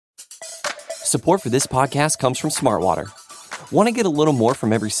Support for this podcast comes from Smartwater. Want to get a little more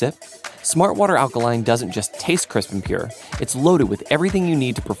from every sip? Smartwater Alkaline doesn't just taste crisp and pure, it's loaded with everything you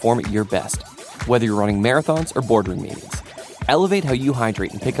need to perform at your best, whether you're running marathons or boardroom meetings. Elevate how you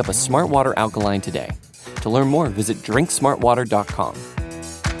hydrate and pick up a Smartwater Alkaline today. To learn more, visit drinksmartwater.com.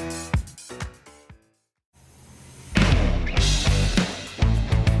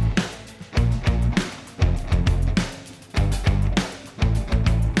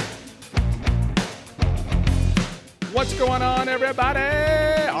 What's going on, everybody?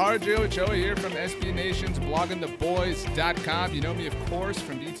 RJ Ochoa here from SB Nation's bloggingtheboys.com. You know me, of course,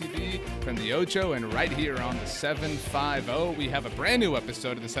 from BTV, from the Ocho, and right here on the 750. We have a brand new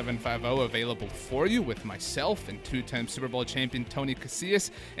episode of the 750 available for you with myself and two-time Super Bowl champion Tony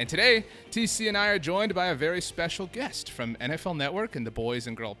Casillas. And today, TC and I are joined by a very special guest from NFL Network and the Boys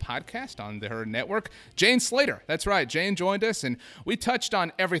and Girl podcast on their network, Jane Slater. That's right, Jane joined us, and we touched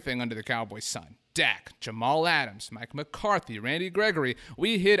on everything under the Cowboys' sun. Dak, Jamal Adams, Mike McCarthy, Randy Gregory.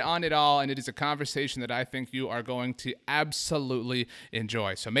 We hit on it all, and it is a conversation that I think you are going to absolutely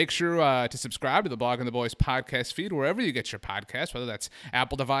enjoy. So make sure to subscribe to the Blog and the Boys podcast feed wherever you get your podcast, whether that's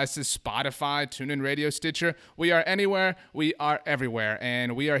Apple devices, Spotify, TuneIn Radio, Stitcher. We are anywhere. We are everywhere,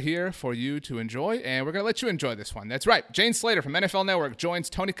 and we are here for you to enjoy, and we're going to let you enjoy this one. That's right. Jane Slater from NFL Network joins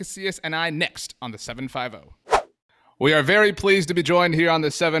Tony Casillas and I next on the 750. We are very pleased to be joined here on the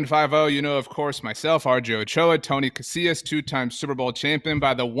 750. You know, of course, myself, RJ Ochoa, Tony Casillas, two-time Super Bowl champion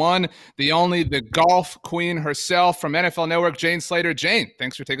by the one, the only, the golf queen herself from NFL Network, Jane Slater. Jane,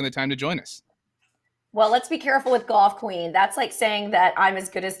 thanks for taking the time to join us. Well, let's be careful with golf queen. That's like saying that I'm as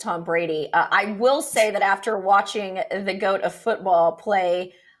good as Tom Brady. I will say that after watching the GOAT of football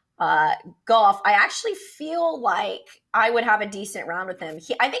play golf, I actually feel like I would have a decent round with him.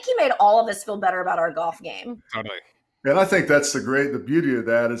 I think he made all of us feel better about our golf game. Totally. And I think that's the beauty of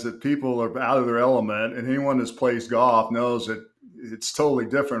that is that people are out of their element, and anyone that plays golf knows that it's totally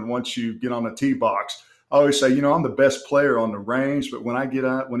different once you get on a tee box. I always say, I'm the best player on the range, but when I get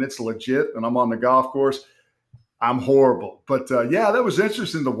out, when it's legit and I'm on the golf course, I'm horrible. But that was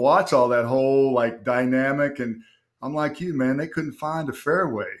interesting to watch all that whole dynamic. And I'm like you, man, they couldn't find a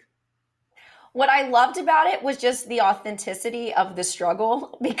fairway. What I loved about it was just the authenticity of the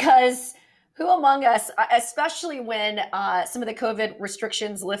struggle, because who among us, especially when some of the COVID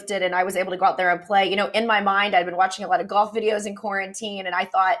restrictions lifted and I was able to go out there and play, in my mind, I'd been watching a lot of golf videos in quarantine, and I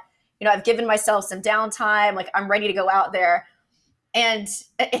thought, I've given myself some downtime, like I'm ready to go out there. And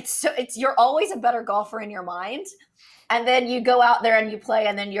it's you're always a better golfer in your mind. And then you go out there and you play,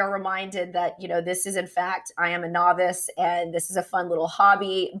 and then you're reminded that, this is, in fact, I am a novice and this is a fun little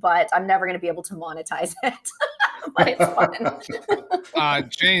hobby, but I'm never going to be able to monetize it. But it's fun.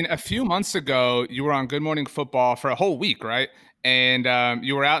 Jane, a few months ago, you were on Good Morning Football for a whole week, right? And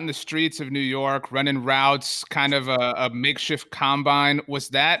you were out in the streets of New York running routes, kind of a makeshift combine. Was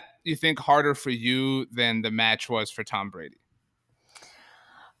that, you think, harder for you than the match was for Tom Brady?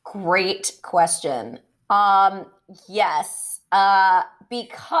 Great question. Yes,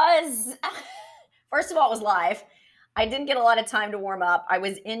 because first of all, it was live. I didn't get a lot of time to warm up. I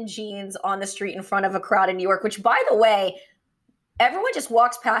was in jeans on the street in front of a crowd in New York, which, by the way, everyone just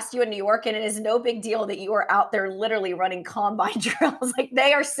walks past you in New York, and it is no big deal that you are out there literally running combine drills. Like,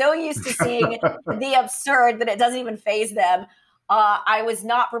 they are so used to seeing the absurd that it doesn't even faze them. I was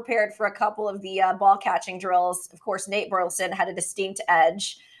not prepared for a couple of the ball catching drills. Of course, Nate Burleson had a distinct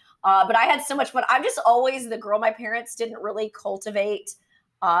edge. But I had so much fun. I'm just always the girl. My parents didn't really cultivate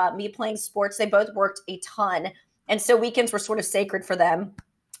me playing sports. They both worked a ton. And so weekends were sort of sacred for them.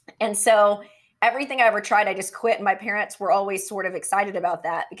 And so everything I ever tried, I just quit. And my parents were always sort of excited about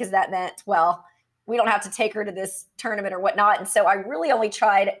that, because that meant, well, we don't have to take her to this tournament or whatnot. And so I really only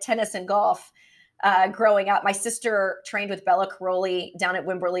tried tennis and golf growing up. My sister trained with Bella Caroli down at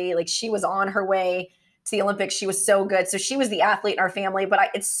Wimberley. Like, she was on her way to the Olympics. She was so good. So she was the athlete in our family. But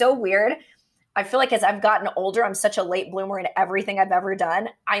it's so weird. I feel like as I've gotten older, I'm such a late bloomer in everything I've ever done.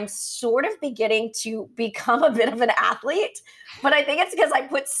 I'm sort of beginning to become a bit of an athlete, but I think it's because I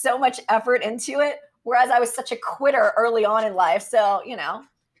put so much effort into it, whereas I was such a quitter early on in life. So,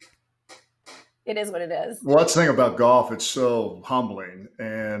 it is what it is. Well, that's the thing about golf. It's so humbling.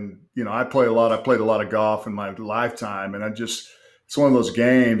 And, I played a lot of golf in my lifetime, and it's one of those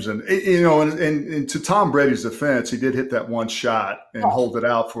games. And, and to Tom Brady's defense, he did hit that one shot and hold it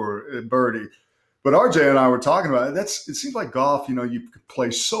out for a birdie. But RJ and I were talking about it. It seems like golf, you can play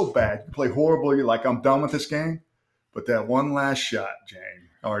so bad. You play horrible. You're like, I'm done with this game. But that one last shot, Jane,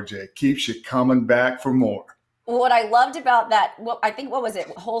 RJ, keeps you coming back for more. What I loved about that, what was it,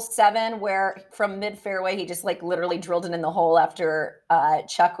 hole 7, where from mid fairway he just like literally drilled it in the hole after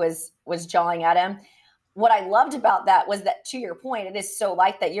Chuck was jawing at him. What I loved about that was that, to your point, it is so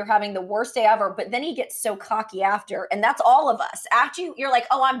like that you're having the worst day ever, but then he gets so cocky after, and that's all of us. After you're like,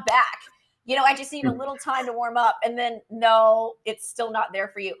 oh, I'm back. I just need a little time to warm up, and then no, it's still not there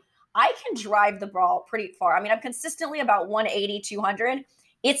for you. I can drive the ball pretty far. I mean, I'm consistently about 180, 200.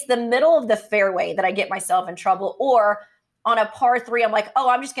 It's the middle of the fairway that I get myself in trouble. Or on a par 3, I'm like, oh,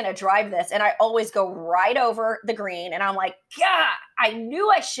 I'm just going to drive this. And I always go right over the green. And I'm like, God, I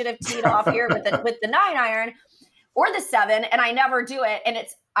knew I should have teed off here with the 9-iron or the 7. And I never do it. And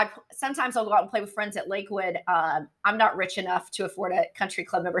sometimes I'll go out and play with friends at Lakewood. I'm not rich enough to afford a country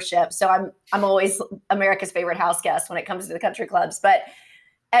club membership. So I'm always America's favorite house guest when it comes to the country clubs. But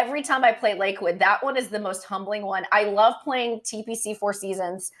every time I play Lakewood, that one is the most humbling one. I love playing TPC Four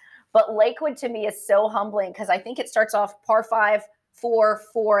Seasons, but Lakewood to me is so humbling because I think it starts off par 5, 4,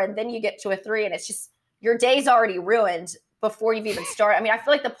 4, and then you get to a 3, and it's just your day's already ruined before you've even started. I mean, I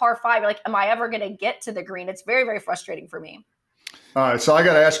feel like the par 5, you're like, am I ever going to get to the green? It's very, very frustrating for me. All right, so I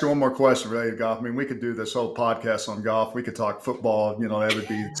got to ask you one more question related to golf. I mean, we could do this whole podcast on golf. We could talk football. That would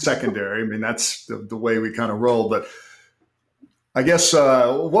be secondary. I mean, that's the way we kind of roll, but I guess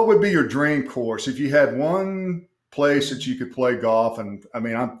what would be your dream course if you had one place that you could play golf? And I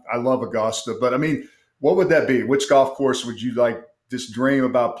mean, I love Augusta, but I mean, what would that be? Which golf course would you like just dream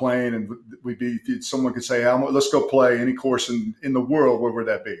about playing? And if someone could say, let's go play any course in the world, where would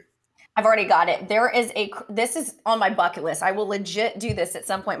that be? I've already got it. This is on my bucket list. I will legit do this at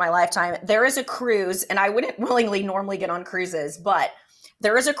some point in my lifetime. There is a cruise, and I wouldn't willingly normally get on cruises, but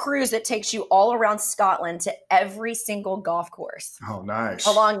there is a cruise that takes you all around Scotland to every single golf course. Oh, nice.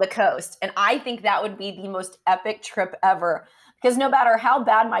 Along the coast. And I think that would be the most epic trip ever. Because no matter how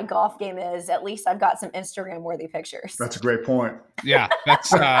bad my golf game is, at least I've got some Instagram-worthy pictures. That's a great point. Yeah,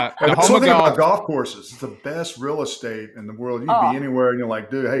 that's the home of golf. Golf courses. It's the best real estate in the world. You can be anywhere, and you're like,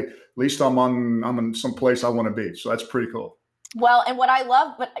 dude, hey, at least I'm in some place I want to be. So that's pretty cool. Well, and what I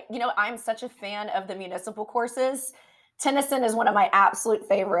love, but I'm such a fan of the municipal courses. Tennyson is one of my absolute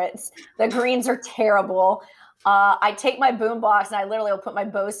favorites. The greens are terrible. I take my boombox and I literally will put my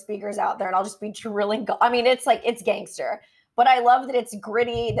Bose speakers out there and I'll just be drilling. I mean, it's gangster. But I love that it's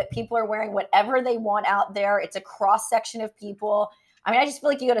gritty, that people are wearing whatever they want out there. It's a cross section of people. I mean, I just feel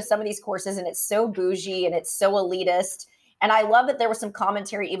like you go to some of these courses and it's so bougie and it's so elitist. And I love that there was some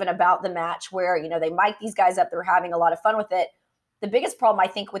commentary even about the match where, they mic these guys up. They're having a lot of fun with it. The biggest problem I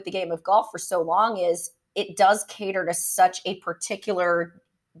think with the game of golf for so long is it does cater to such a particular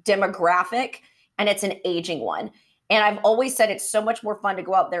demographic, and it's an aging one. And I've always said it's so much more fun to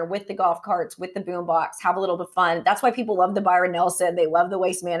go out there with the golf carts, with the boombox, have a little bit of fun. That's why people love the Byron Nelson. They love the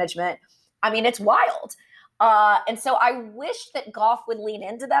Waste Management. I mean, it's wild. And so I wish that golf would lean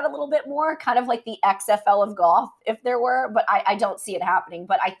into that a little bit more, kind of like the XFL of golf, if there were, but I don't see it happening.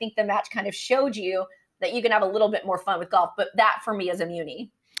 But I think the match kind of showed you that you can have a little bit more fun with golf. But that for me is a muni.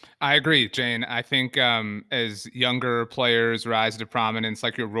 I agree, Jane. I think as younger players rise to prominence,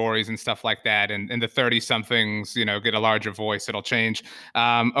 like your Rorys and stuff like that, and the 30-somethings, get a larger voice, it'll change.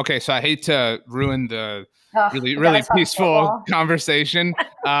 Okay, so I hate to ruin the really peaceful conversation.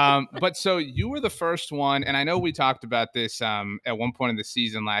 But so you were the first one, and I know we talked about this at one point in the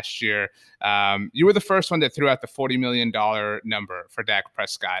season last year. You were the first one that threw out the $40 million number for Dak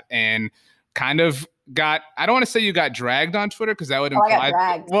Prescott, and kind of I don't want to say you got dragged on Twitter because that would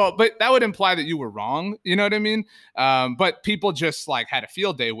imply, but that would imply that you were wrong. You know what I mean? But people just had a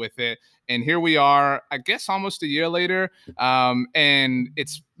field day with it. And here we are, I guess, almost a year later. And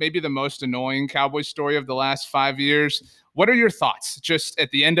it's maybe the most annoying Cowboys story of the last 5 years. What are your thoughts just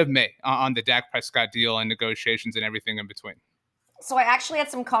at the end of May on the Dak Prescott deal and negotiations and everything in between? So I actually had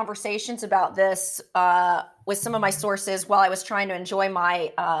some conversations about this with some of my sources while I was trying to enjoy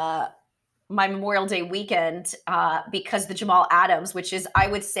my Memorial Day weekend because the Jamal Adams, which is, I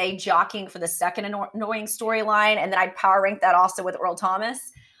would say, jockeying for the second annoying storyline. And then I'd power rank that also with Earl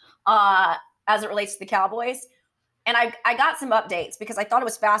Thomas as it relates to the Cowboys. And I got some updates because I thought it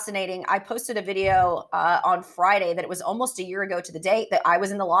was fascinating. I posted a video on Friday that it was almost a year ago to the date that I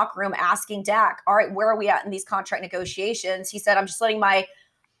was in the locker room asking Dak, all right, where are we at in these contract negotiations? He said, I'm just letting my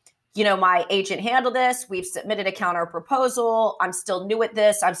agent handle this. We've submitted a counter proposal. I'm still new at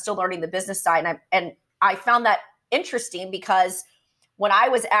this. I'm still learning the business side. And I found that interesting because when I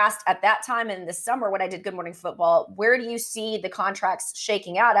was asked at that time in the summer when I did Good Morning Football, where do you see the contracts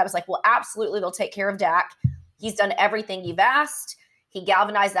shaking out? I was like, well, absolutely, they'll take care of Dak. He's done everything you've asked. He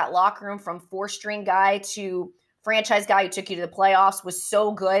galvanized that locker room from 4-string guy to franchise guy who took you to the playoffs, was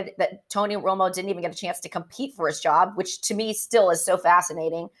so good that Tony Romo didn't even get a chance to compete for his job, which to me still is so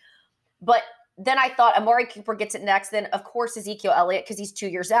fascinating. But then I thought Amari Cooper gets it next. Then, of course, Ezekiel Elliott, because he's 2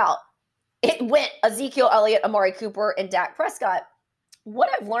 years out. It went Ezekiel Elliott, Amari Cooper, and Dak Prescott. What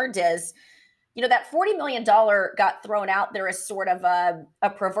I've learned is, that $40 million got thrown out there as sort of a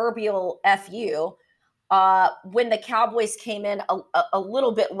proverbial FU when the Cowboys came in a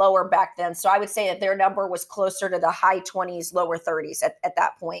little bit lower back then. So I would say that their number was closer to the high 20s, lower 30s at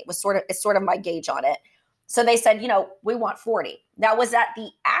that point. It's sort of my gauge on it. So they said, we want 40. Now, was that the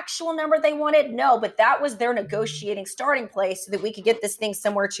actual number they wanted? No, but that was their negotiating starting place so that we could get this thing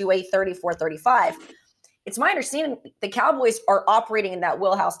somewhere to a 34, 35. It's my understanding the Cowboys are operating in that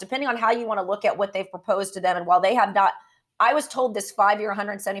wheelhouse, depending on how you want to look at what they've proposed to them. And while they have not, I was told this 5-year,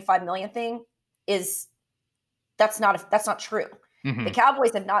 $175 million thing that's not true. Mm-hmm. The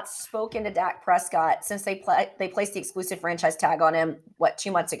Cowboys have not spoken to Dak Prescott since they placed the exclusive franchise tag on him,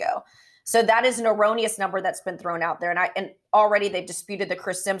 2 months ago. So that is an erroneous number that's been thrown out there. And already they've disputed the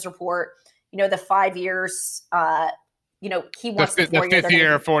Chris Sims report, the 5 years, he wants the fifth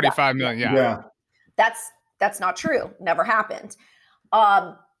year, $45 million. Yeah. That's not true. Never happened.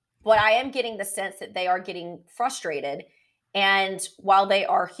 But I am getting the sense that they are getting frustrated. And while they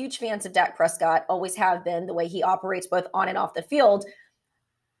are huge fans of Dak Prescott, always have been, the way he operates both on and off the field,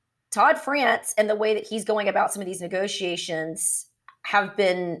 Todd France and the way that he's going about some of these negotiations have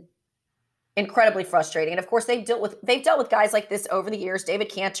been incredibly frustrating. And of course, they've dealt with guys like this over the years. David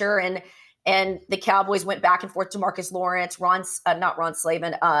Cantor and the Cowboys went back and forth to Marcus Lawrence, Rocky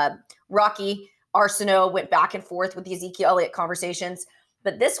Arsenault went back and forth with the Ezekiel Elliott conversations.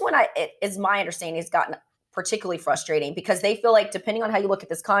 But this one, it is my understanding, has gotten particularly frustrating because they feel like, depending on how you look at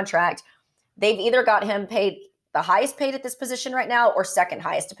this contract, they've either got him paid the highest paid at this position right now or second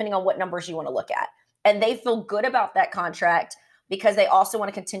highest, depending on what numbers you want to look at. And they feel good about that contract because they also want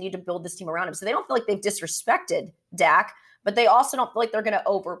to continue to build this team around him. So they don't feel like they've disrespected Dak, but they also don't feel like they're going to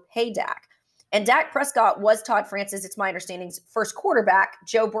overpay Dak. And Dak Prescott was Todd France's, it's my understanding, first quarterback.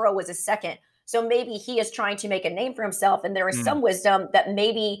 Joe Burrow was his second. So maybe he is trying to make a name for himself. And there is some wisdom that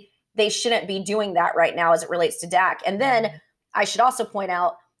maybe they shouldn't be doing that right now as it relates to Dak. And then I should also point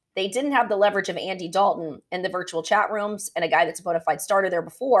out, they didn't have the leverage of Andy Dalton in the virtual chat rooms and a guy that's a bona fide starter there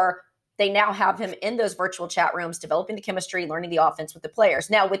before. They now have him in those virtual chat rooms, developing the chemistry, learning the offense with the players.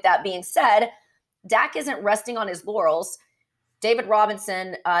 Now, with that being said, Dak isn't resting on his laurels. David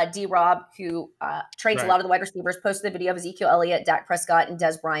Robinson, D-Rob, who trains a lot of the wide receivers, posted the video of Ezekiel Elliott, Dak Prescott, and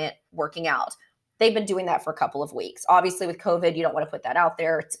Des Bryant working out. They've been doing that for a couple of weeks. Obviously, with COVID, you don't want to put that out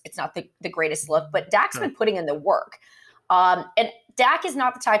there. It's not the greatest look, but Dak's been putting in the work. And Dak is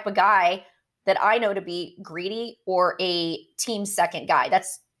not the type of guy that I know to be greedy or a team second guy.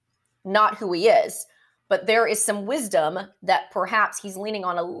 That's not who he is. But there is some wisdom that perhaps he's leaning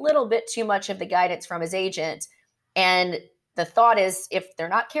on a little bit too much of the guidance from his agent. And the thought is, if they're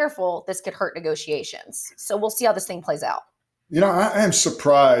not careful, this could hurt negotiations. So we'll see how this thing plays out. I am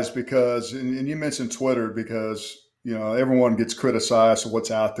surprised because, and you mentioned Twitter, because, everyone gets criticized for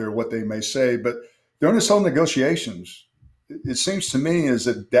what's out there, what they may say, but during this whole negotiations, it seems to me is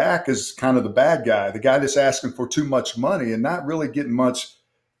that Dak is kind of the bad guy, the guy that's asking for too much money and not really getting much,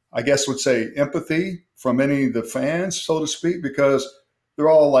 I guess would say, empathy from any of the fans, so to speak, because they're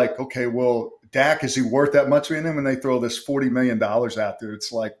all like, okay, well, Dak, is he worth that much in him? And they throw this $40 million out there.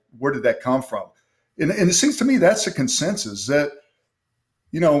 It's like, where did that come from? And it seems to me that's the consensus that,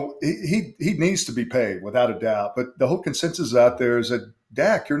 he needs to be paid without a doubt. But the whole consensus out there is that,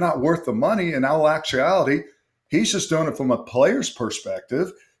 Dak, you're not worth the money. In all actuality, he's just doing it from a player's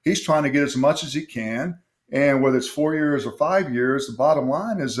perspective. He's trying to get as much as he can. And whether it's 4 years or 5 years, the bottom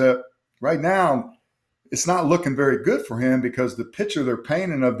line is that right now it's not looking very good for him because the picture they're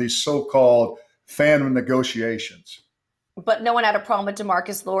painting of these so-called fan negotiations. But no one had a problem with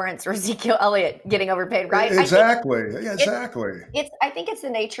DeMarcus Lawrence or Ezekiel Elliott getting overpaid, right? Exactly. Exactly. I think it's the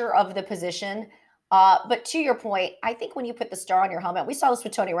nature of the position. But to your point, I think when you put the star on your helmet, we saw this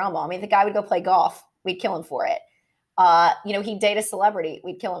with Tony Romo. I mean, the guy would go play golf. We'd kill him for it. He'd date a celebrity.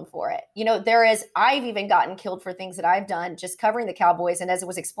 We'd kill him for it. I've even gotten killed for things that I've done just covering the Cowboys. And as it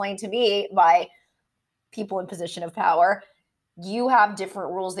was explained to me by people in position of power, you have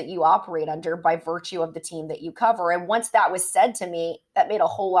different rules that you operate under by virtue of the team that you cover. And once that was said to me, that made a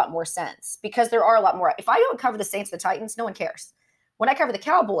whole lot more sense because there are a lot more. If I don't cover the Saints, the Titans, no one cares. When I cover the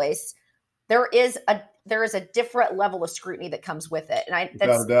Cowboys, there is a different level of scrutiny that comes with it. And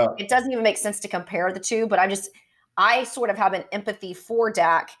it doesn't even make sense to compare the two, but I sort of have an empathy for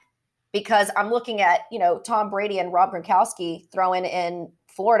Dak because I'm looking at, Tom Brady and Rob Gronkowski throwing in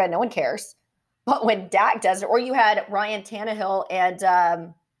Florida. No one cares. But when Dak does it, or you had Ryan Tannehill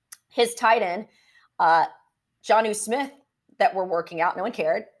and his tight end, Jonnu Smith, that were working out. No one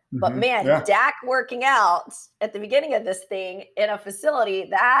cared. But man, Dak working out at the beginning of this thing in a facility,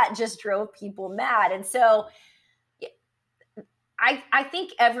 that just drove people mad. And so I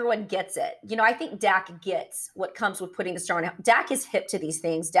think everyone gets it. I think Dak gets what comes with putting the star on. Dak is hip to these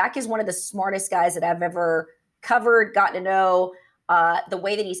things. Dak is one of the smartest guys that I've ever covered, gotten to know, the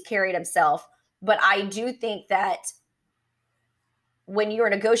way that he's carried himself. But I do think that when you're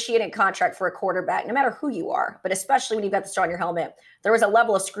negotiating a contract for a quarterback, no matter who you are, but especially when you've got the star on your helmet, there was a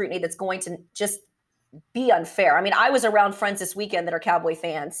level of scrutiny that's going to just be unfair. I mean, I was around friends this weekend that are Cowboy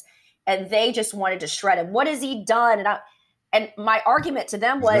fans, and they just wanted to shred him. What has he done? And my argument to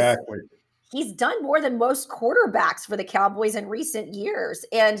them was, he's done more than most quarterbacks for the Cowboys in recent years.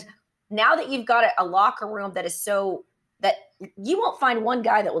 And now that you've got a locker room that is so that you won't find one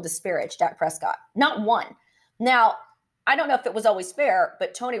guy that will disparage Dak Prescott. Not one. Now, I don't know if it was always fair,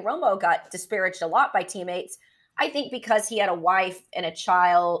 but Tony Romo got disparaged a lot by teammates. I think because he had a wife and a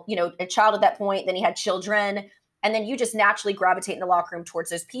child at that point, then he had children, and then you just naturally gravitate in the locker room towards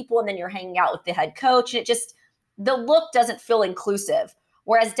those people, and then you're hanging out with the head coach, and the look doesn't feel inclusive.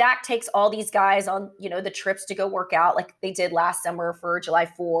 Whereas Dak takes all these guys on, the trips to go work out like they did last summer for July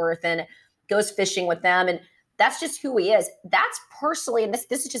 4th and goes fishing with them. And that's just who he is. That's personally, and this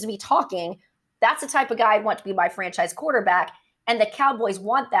is just me talking, that's the type of guy I'd want to be my franchise quarterback. And the Cowboys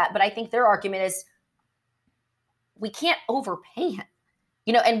want that. But I think their argument is we can't overpay him,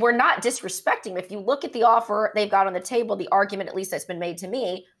 and we're not disrespecting him. If you look at the offer they've got on the table, the argument, at least that's been made to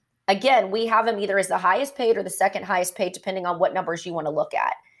me, again, we have him either as the highest paid or the second highest paid, depending on what numbers you want to look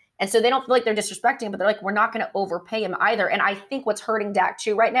at. And so they don't feel like they're disrespecting him, but they're like, we're not going to overpay him either. And I think what's hurting Dak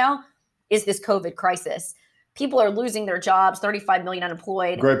too right now is this COVID crisis. People are losing their jobs, 35 million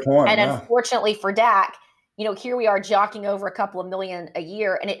unemployed. Great point. And unfortunately for Dak, here we are jockeying over a couple of million a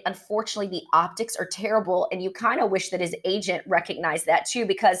year. And unfortunately, the optics are terrible. And you kind of wish that his agent recognized that too,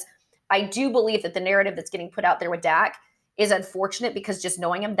 because I do believe that the narrative that's getting put out there with Dak is unfortunate, because just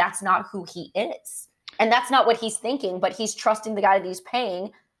knowing him, that's not who he is. And that's not what he's thinking, but he's trusting the guy that he's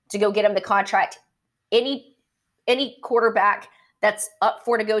paying to go get him the contract. Any quarterback that's up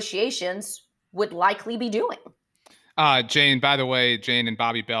for negotiations would likely be doing. Jane, by the way, Jane and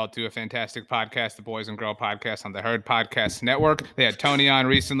Bobby Bell do a fantastic podcast, the Boys and Girl podcast on the Herd Podcast Network. They had Tony on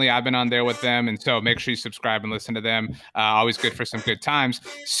recently. I've been on there with them. And so make sure you subscribe and listen to them. Always good for some good times.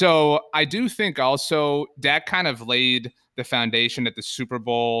 So I do think also Dak kind of laid the foundation at the Super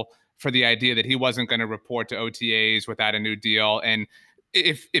Bowl for the idea that he wasn't going to report to OTAs without a new deal. And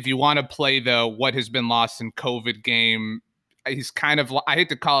if you want to play the what has been lost in COVID game, he's kind of, I hate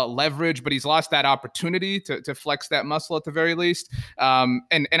to call it leverage, but he's lost that opportunity to flex that muscle at the very least.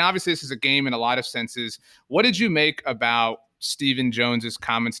 And obviously this is a game in a lot of senses. What did you make about Stephen Jones's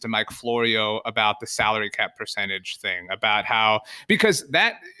comments to Mike Florio about the salary cap percentage thing, about how, because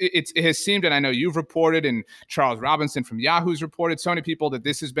that it has seemed, and I know you've reported, and Charles Robinson from Yahoo's reported, so many people, that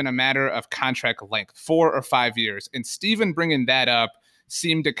this has been a matter of contract length, 4 or 5 years. And Stephen bringing that up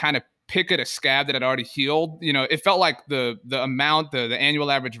seemed to kind of pick at a scab that had already healed. It felt like the amount, the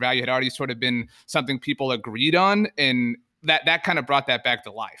annual average value had already sort of been something people agreed on. And that kind of brought that back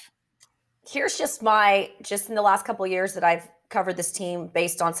to life. Here's just in the last couple of years that I've covered this team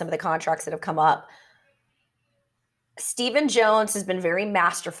based on some of the contracts that have come up. Stephen Jones has been very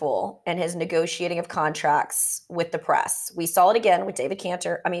masterful in his negotiating of contracts with the press. We saw it again with David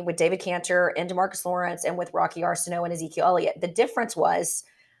Cantor and DeMarcus Lawrence, and with Rocky Arsenault and Ezekiel Elliott. The difference was,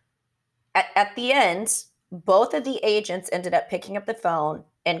 at the end, both of the agents ended up picking up the phone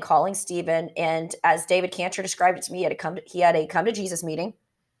and calling Stephen. And as David Cantor described it to me, he had a come to Jesus meeting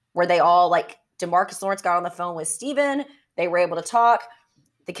where they all, like, DeMarcus Lawrence got on the phone with Stephen. They were able to talk.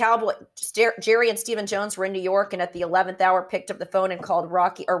 The Cowboys, Jerry and Stephen Jones were in New York, and at the 11th hour picked up the phone and called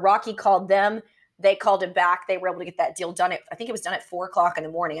Rocky, or Rocky called them. They called him back. They were able to get that deal done. I think it was done at 4:00 in the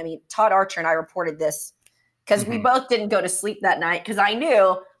morning. I mean, Todd Archer and I reported this because we both didn't go to sleep that night, because I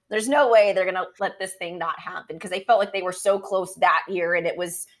knew there's no way they're going to let this thing not happen, because they felt like they were so close that year, and it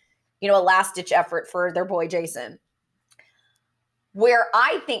was, a last-ditch effort for their boy Jason. Where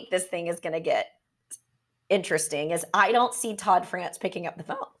I think this thing is going to get interesting is I don't see Todd France picking up the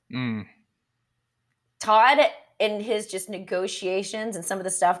phone. Todd, in his just negotiations and some of the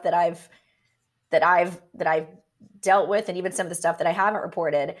stuff that I've dealt with, and even some of the stuff that I haven't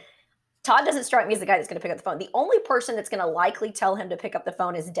reported, Todd doesn't strike me as the guy that's going to pick up the phone. The only person that's going to likely tell him to pick up the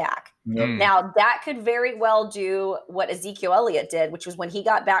phone is Dak. Now, Dak could very well do what Ezekiel Elliott did, which was when he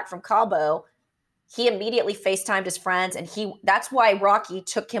got back from Cabo, he immediately FaceTimed his friends, and that's why Rocky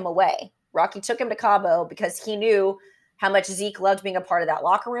took him away. Rocky took him to Cabo because he knew how much Zeke loved being a part of that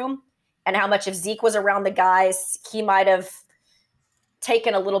locker room and how much if Zeke was around the guys, he might have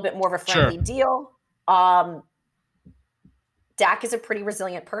taken a little bit more of a friendly deal. Dak is a pretty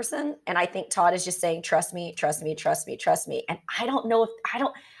resilient person. And I think Todd is just saying, trust me, trust me, trust me, trust me. And I don't know if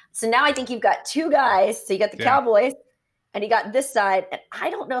so now I think you've got two guys. So you got the Cowboys and you got this side. And I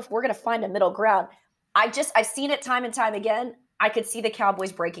don't know if we're going to find a middle ground. I've seen it time and time again. I could see the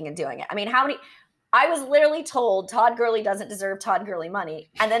Cowboys breaking and doing it. I mean, I was literally told Todd Gurley doesn't deserve Todd Gurley money.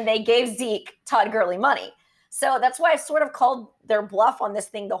 And then they gave Zeke Todd Gurley money. So that's why I sort of called their bluff on this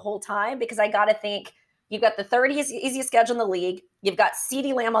thing the whole time, because I got to think you've got the third easiest schedule in the league. You've got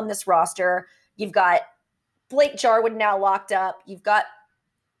CeeDee Lamb on this roster. You've got Blake Jarwin now locked up. You've got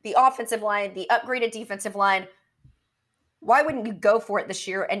the offensive line, the upgraded defensive line. Why wouldn't you go for it this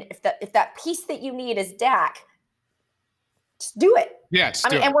year? And if that piece that you need is Dak, just do it. Yeah,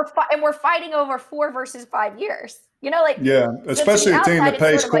 and we're fighting over 4 versus 5 years. Especially a team that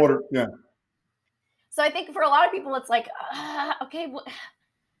pays quarter. So I think for a lot of people, it's like, okay,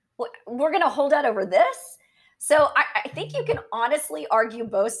 we're going to hold out over this. So I think you can honestly argue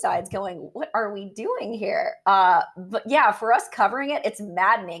both sides going, what are we doing here? But yeah, for us covering it, it's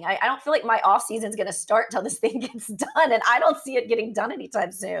maddening. I don't feel like my off season is going to start till this thing gets done. And I don't see it getting done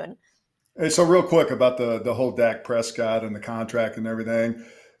anytime soon. Hey, so real quick about the whole Dak Prescott and the contract and everything.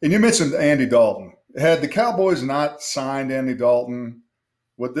 And you mentioned Andy Dalton. Had the Cowboys not signed Andy Dalton,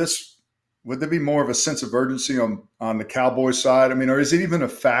 would there be more of a sense of urgency on the Cowboys side? I mean, or is it even a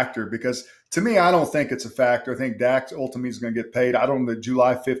factor? Because to me, I don't think it's a factor. I think Dak ultimately is going to get paid. I don't know,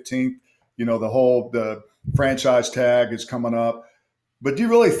 July 15th, the franchise tag is coming up. But do you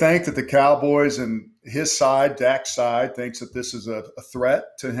really think that the Cowboys and his side, Dak's side, thinks that this is a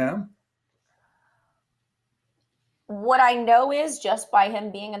threat to him? What I know is just by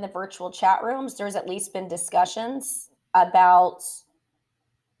him being in the virtual chat rooms, there's at least been discussions about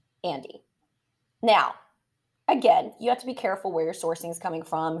Andy. Now, again, you have to be careful where your sourcing is coming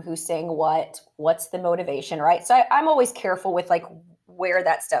from, who's saying what's the motivation, right? So I'm always careful with like where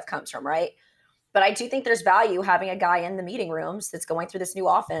that stuff comes from, right? But I do think there's value having a guy in the meeting rooms that's going through this new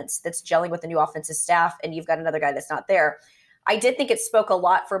offense, that's gelling with the new offensive staff, and you've got another guy that's not there. I did think it spoke a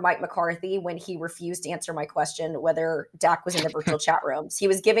lot for Mike McCarthy when he refused to answer my question whether Dak was in the virtual chat rooms. He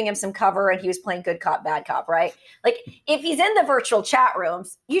was giving him some cover and he was playing good cop, bad cop, right? Like, if he's in the virtual chat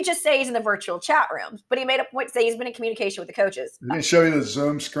rooms, you just say he's in the virtual chat rooms. But he made a point to say he's been in communication with the coaches. Did he show you the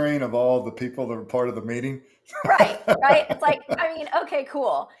Zoom screen of all the people that were part of the meeting? Right. It's like, I mean, okay,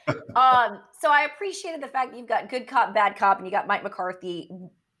 cool. So I appreciated the fact that you've got good cop, bad cop, and you got Mike McCarthy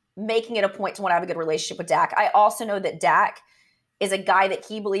making it a point to want to have a good relationship with Dak. I also know that Dak is a guy that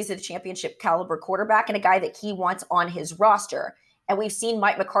he believes is a championship caliber quarterback and a guy that he wants on his roster. And we've seen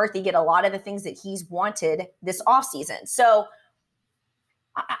Mike McCarthy get a lot of the things that he's wanted this offseason. So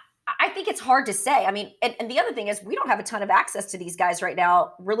I think it's hard to say. I mean, and the other thing is we don't have a ton of access to these guys right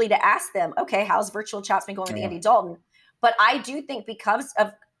now, really, to ask them, okay, how's virtual chats been going with Andy Dalton? But I do think because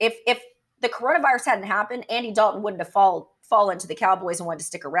of if the coronavirus hadn't happened, Andy Dalton wouldn't have fallen to the Cowboys and wanted to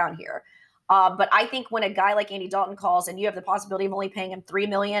stick around here. But I think when a guy like Andy Dalton calls and you have the possibility of only paying him $3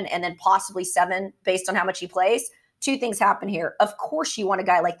 million and then possibly $7 million based on how much he plays, two things happen here. Of course, you want a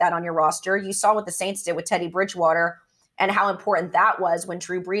guy like that on your roster. You saw what the Saints did with Teddy Bridgewater and how important that was when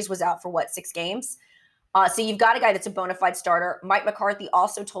Drew Brees was out for 6 games. So you've got a guy that's a bona fide starter. Mike McCarthy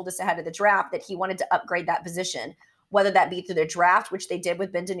also told us ahead of the draft that he wanted to upgrade that position, whether that be through the draft, which they did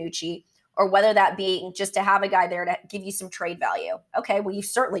with Ben DiNucci, or whether that be just to have a guy there to give you some trade value. Okay, well, you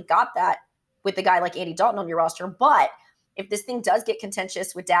certainly got that with a guy like Andy Dalton on your roster. But if this thing does get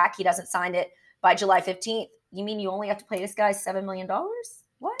contentious with Dak, he doesn't sign it by July 15th, you mean you only have to pay this guy $7 million?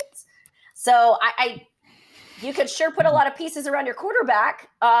 What? So you could sure put a lot of pieces around your quarterback.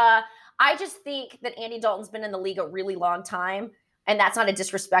 I just think that Andy Dalton's been in the league a really long time, and that's not a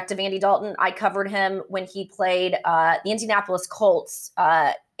disrespect of Andy Dalton. I covered him when he played the Indianapolis Colts,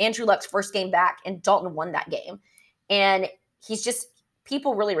 Andrew Luck's first game back, and Dalton won that game. And he's just,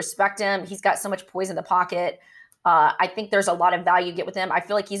 people really respect him. He's got so much poise in the pocket. I think there's a lot of value you get with him. I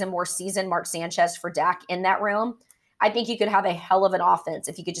feel like he's a more seasoned Mark Sanchez for Dak in that room. I think you could have a hell of an offense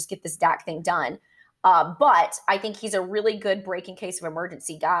if you could just get this Dak thing done. But I think he's a really good break in case of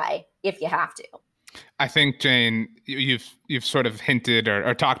emergency guy if you have to. I think, Jane, you've sort of hinted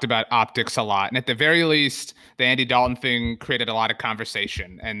or talked about optics a lot. And at the very least, the Andy Dalton thing created a lot of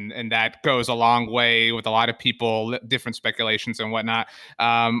conversation. And that goes a long way with a lot of people, different speculations and whatnot.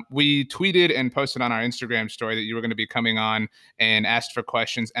 We tweeted and posted on our Instagram story that you were going to be coming on and asked for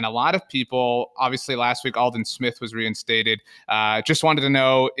questions. And a lot of people, obviously last week, Aldon Smith was reinstated. Just wanted to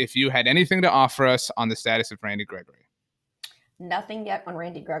know if you had anything to offer us on the status of Randy Gregory. Nothing yet on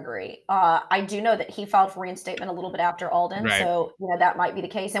Randy Gregory. I do know that he filed for reinstatement a little bit after Aldon, Right. so that might be the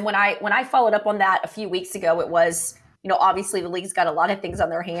case. And when I followed up on that a few weeks ago, it was obviously the league's got a lot of things on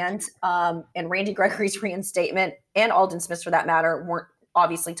their hands, and Randy Gregory's reinstatement and Aldon Smith, for that matter, weren't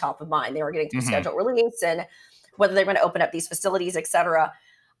obviously top of mind. They were getting through schedule release and whether they're going to open up these facilities, et cetera.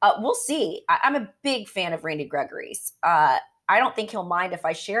 We'll see. I'm a big fan of Randy Gregory's. I don't think he'll mind if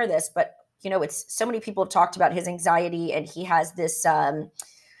I share this, but it's so many people have talked about his anxiety, and he has this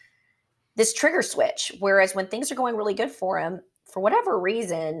this trigger switch. Whereas when things are going really good for him, for whatever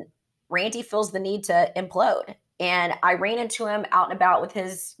reason, Randy feels the need to implode. And I ran into him out and about with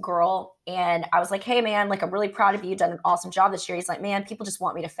his girl, and I was like, "Hey, man, like I'm really proud of you. You've done an awesome job this year." He's like, "Man, people just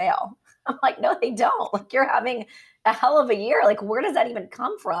want me to fail." I'm like, "No, they don't. Like you're having a hell of a year. Like where does that even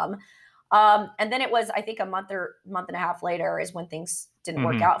come from?" And then it was, I think, a month and a half later is when things didn't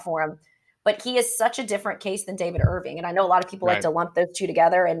work out for him. But he is such a different case than David Irving. And I know a lot of people like to lump those two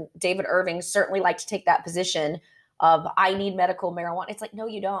together. And David Irving certainly liked to take that position of, I need medical marijuana. It's like, no,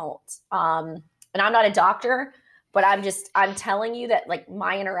 you don't. And I'm not a doctor, but I'm telling you that like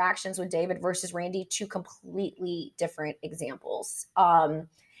my interactions with David versus Randy, two completely different examples. And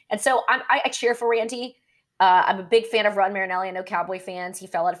so I cheer for Randy. I'm a big fan of Rod Marinelli. I know Cowboy fans, he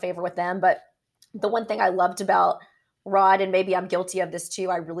fell out of favor with them. But the one thing I loved about Rod, and maybe I'm guilty of this too,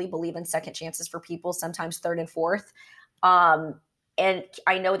 I really believe in second chances for people, sometimes third and fourth. And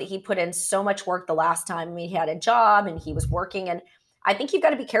I know that he put in so much work the last time. I mean, he had a job and he was working. And I think you've got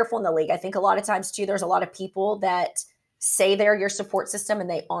to be careful in the league. I think a lot of times too, there's a lot of people that say they're your support system and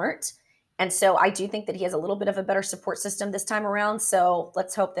they aren't. And so I do think that he has a little bit of a better support system this time around. So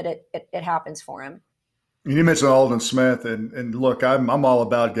let's hope that it happens for him. You mentioned Aldon Smith, and look, I'm all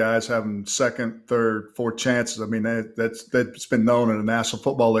about guys having second, third, fourth chances. I mean, that's been known in the National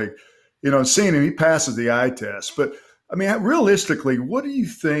Football League. Seeing him, he passes the eye test. But I mean, realistically, what do you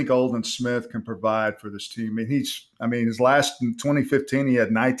think Aldon Smith can provide for this team? I mean, his last in 2015, he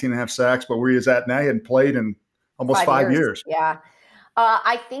had 19 and a half sacks, but where he is at now, he hadn't played in almost 5 years. Yeah.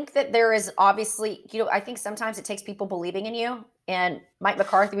 I think that there is obviously, I think sometimes it takes people believing in you. And Mike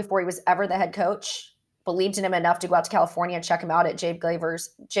McCarthy, before he was ever the head coach, believed in him enough to go out to California and check him out at Jay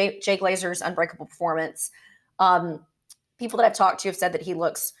Glazer's unbreakable performance. People that I've talked to have said that he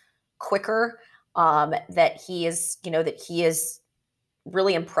looks quicker, that he is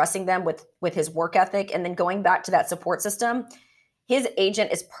really impressing them with his work ethic. And then going back to that support system, his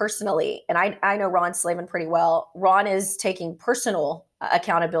agent is personally, and I know Ron Slavin pretty well. Ron is taking personal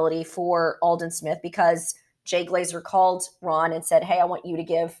accountability for Aldon Smith because Jay Glazer called Ron and said, "Hey, I want you to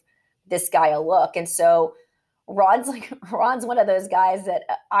give this guy a look." And so Ron's one of those guys that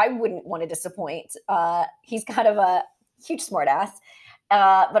I wouldn't want to disappoint. He's kind of a huge smartass,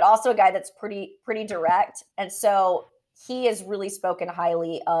 but also a guy that's pretty direct. And so he has really spoken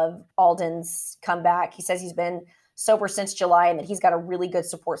highly of Aldon's comeback. He says he's been sober since July and that he's got a really good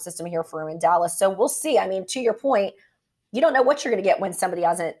support system here for him in Dallas. So we'll see. I mean, to your point, you don't know what you're going to get when somebody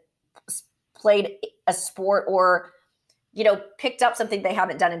hasn't played a sport or picked up something they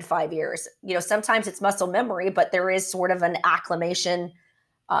haven't done in 5 years. Sometimes it's muscle memory, but there is sort of an acclimation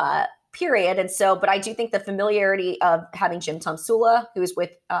period. And so, but I do think the familiarity of having Jim Tomsula, who's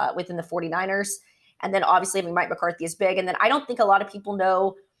within the 49ers, and then obviously having Mike McCarthy is big. And then I don't think a lot of people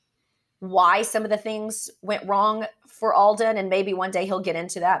know why some of the things went wrong for Aldon, and maybe one day he'll get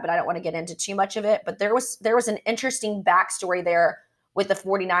into that, but I don't want to get into too much of it. But there was an interesting backstory there with the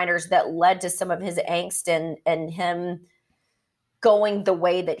 49ers that led to some of his angst and him going the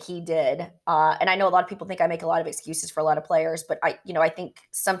way that he did. And I know a lot of people think I make a lot of excuses for a lot of players, but I think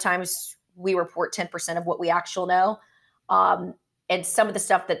sometimes we report 10% of what we actually know. And some of the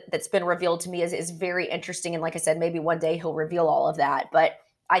stuff that's been revealed to me is very interesting. And like I said, maybe one day he'll reveal all of that. But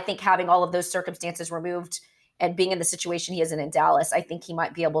I think having all of those circumstances removed and being in the situation he is in Dallas, I think he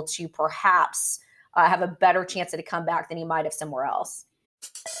might be able to perhaps have a better chance at a comeback than he might have somewhere else.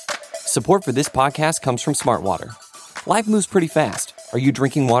 Support for this podcast comes from Smart Water. Life moves pretty fast. Are you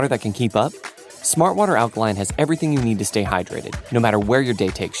drinking water that can keep up? Smart Water Alkaline has everything you need to stay hydrated, no matter where your day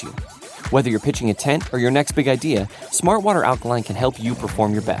takes you. Whether you're pitching a tent or your next big idea, Smart Water Alkaline can help you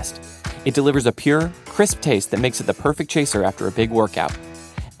perform your best. It delivers a pure, crisp taste that makes it the perfect chaser after a big workout.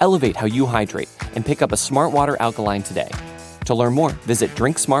 Elevate how you hydrate and pick up a Smart Water alkaline today. To learn more, visit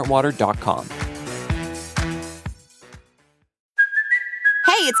drinksmartwater.com.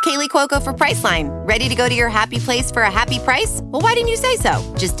 Hey, it's Kaylee Cuoco for Priceline. Ready to go to your happy place for a happy price? Well, why didn't you say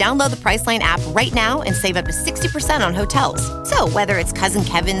so? Just download the Priceline app right now and save up to 60% on hotels. So whether it's Cousin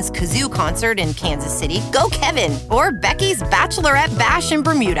Kevin's Kazoo Concert in Kansas City, go Kevin, or Becky's Bachelorette Bash in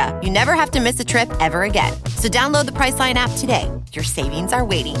Bermuda, you never have to miss a trip ever again. So download the Priceline app today. Your savings are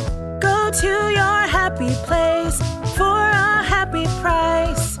waiting. Go to your happy place for a happy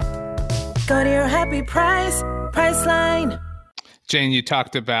price. Go to your happy price, Priceline. Jane, you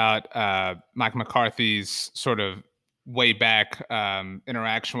talked about Mike McCarthy's sort of way back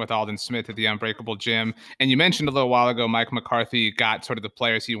interaction with Aldon Smith at the Unbreakable Gym. And you mentioned a little while ago, Mike McCarthy got sort of the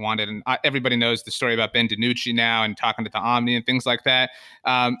players he wanted. And everybody knows the story about Ben DiNucci now and talking to the Omni and things like that.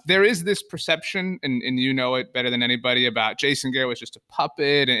 There is this perception, and you know it better than anybody, about Jason Garrett was just a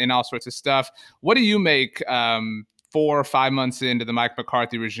puppet and all sorts of stuff. What do you make 4 or 5 months into the Mike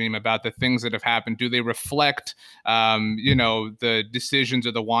McCarthy regime about the things that have happened? Do they reflect, the decisions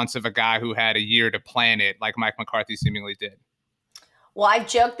or the wants of a guy who had a year to plan it, like Mike McCarthy seemingly did? Well, I've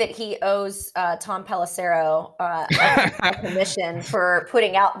joked that he owes Tom Pelissero a commission for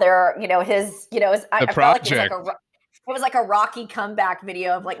putting out there, his I felt like it was like a Rocky comeback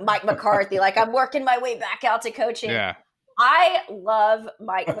video of like Mike McCarthy, like I'm working my way back out to coaching. Yeah. I love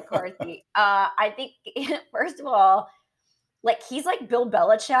Mike McCarthy. I think, first of all, like he's like Bill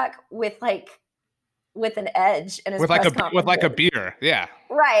Belichick with an edge in his with like a beer. Yeah.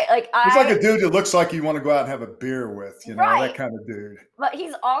 Right. He's like a dude that looks like you want to go out and have a beer with, right. That kind of dude. But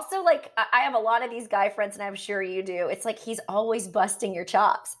he's also like, I have a lot of these guy friends, and I'm sure you do. It's like he's always busting your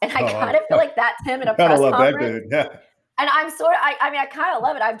chops. And I kind of feel like that's him in a press conference. I love that dude. Yeah. And I'm I kind of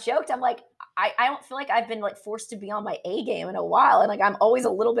love it. I've joked. I'm like, I don't feel like I've been like forced to be on my A game in a while. And like, I'm always a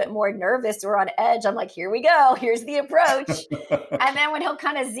little bit more nervous or on edge. I'm like, here we go. Here's the approach. And then when he'll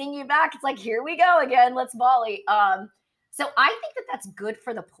kind of zing you back, it's like, here we go again. Let's volley. So I think that that's good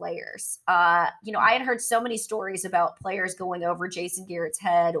for the players. I had heard so many stories about players going over Jason Garrett's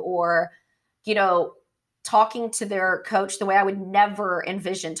head or, talking to their coach the way I would never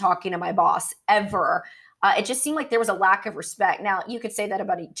envision talking to my boss ever. It just seemed like there was a lack of respect. Now, you could say that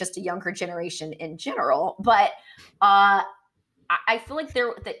about just a younger generation in general, but I feel like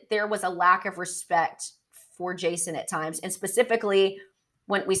there was a lack of respect for Jason at times. And specifically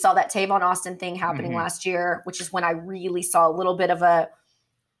when we saw that Tavon Austin thing happening last year, which is when I really saw a little bit of a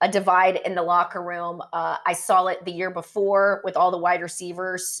divide in the locker room. I saw it the year before with all the wide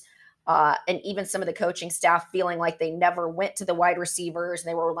receivers. And even some of the coaching staff feeling like they never went to the wide receivers and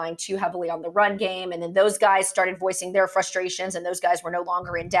they were relying too heavily on the run game. And then those guys started voicing their frustrations and those guys were no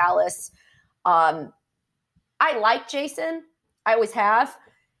longer in Dallas. I like Jason. I always have.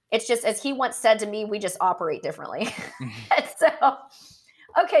 It's just, as he once said to me, we just operate differently. So,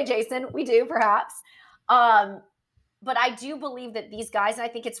 okay, Jason, we do perhaps. But I do believe that these guys, and I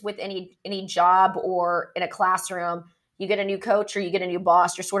think it's with any job or in a classroom, you get a new coach or you get a new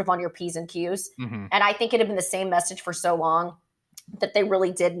boss, you're sort of on your P's and Q's. And I think it had been the same message for so long that they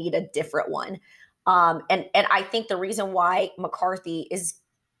really did need a different one. And I think the reason why McCarthy is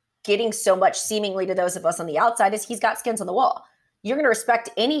getting so much seemingly to those of us on the outside is he's got skins on the wall. You're going to respect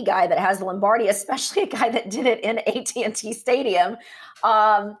any guy that has the Lombardi, especially a guy that did it in AT&T Stadium.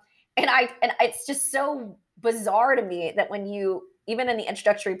 And it's just so bizarre to me that when you, even in the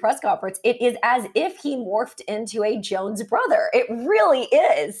introductory press conference, it is as if he morphed into a Jones brother. It really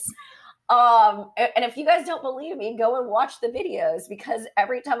is. And if you guys don't believe me, go and watch the videos, because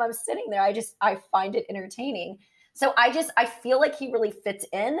every time I'm sitting there, I find it entertaining. So I feel like he really fits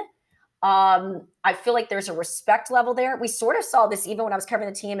in. I feel like there's a respect level there. We sort of saw this even when I was covering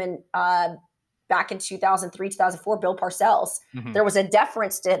the team in back in 2003, 2004, Bill Parcells. There was a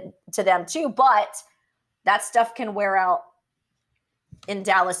deference to them too, but that stuff can wear out in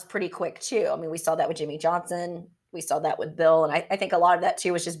Dallas pretty quick too. I mean, we saw that with Jimmy Johnson. We saw that with Bill. And I think a lot of that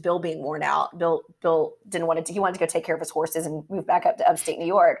too was just Bill being worn out. Bill he wanted to go take care of his horses and move back up to upstate New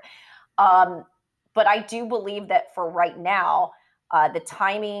York. But I do believe that for right now, the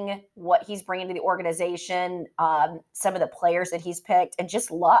timing, what he's bringing to the organization, some of the players that he's picked, and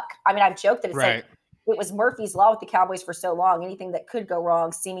just luck. I mean, I've joked that it's like it was Murphy's Law with the Cowboys for so long. Anything that could go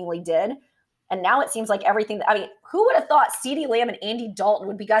wrong seemingly did. And now it seems like everything. Who would have thought CeeDee Lamb and Andy Dalton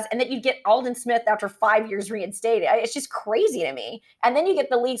would be guys, and then you'd get Aldon Smith after 5 years reinstated? It's just crazy to me. And then you get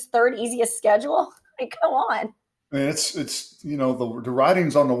the league's third easiest schedule. Go on. I mean, it's the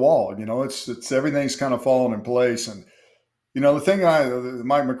writing's on the wall. It's everything's kind of falling in place. And The thing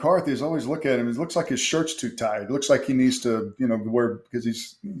Mike McCarthy is always look at him. It looks like his shirt's too tight. It looks like he needs to, wear because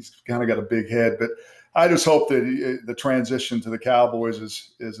he's kind of got a big head. But I just hope that the transition to the Cowboys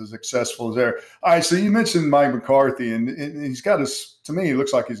is as successful as there. All right, so you mentioned Mike McCarthy, and he's got his. To me, he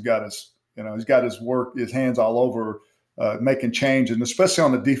looks like he's got his. He's got his hands all over making change, and especially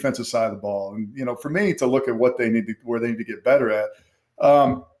on the defensive side of the ball. And for me to look at where they need to get better at.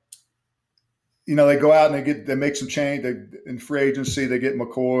 They go out and they make some change. In free agency, they get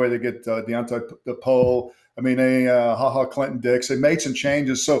McCoy, they get Deontay DePaul. Clinton Dix. They made some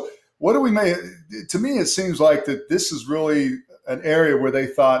changes. So what do we make? To me, it seems like that this is really an area where they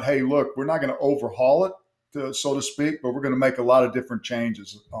thought, hey, look, we're not going to overhaul it, so to speak, but we're going to make a lot of different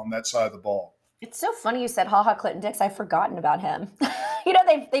changes on that side of the ball. It's so funny you said Clinton Dix. I've forgotten about him.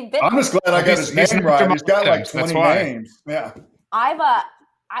 They've been. I'm just glad I got his name right. He's got like 20 names. Yeah.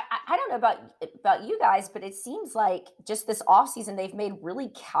 I don't know about you guys, but it seems like just this offseason, they've made really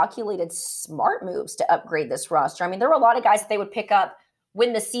calculated, smart moves to upgrade this roster. I mean, there were a lot of guys that they would pick up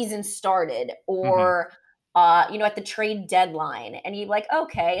when the season started or, at the trade deadline. And you're like,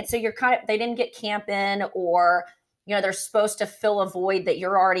 okay. And so they didn't get camp in or, they're supposed to fill a void that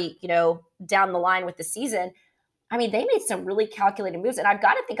you're already, down the line with the season. I mean, they made some really calculated moves. And I've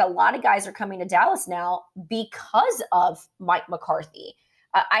got to think a lot of guys are coming to Dallas now because of Mike McCarthy.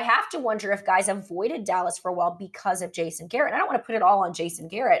 I have to wonder if guys avoided Dallas for a while because of Jason Garrett. I don't want to put it all on Jason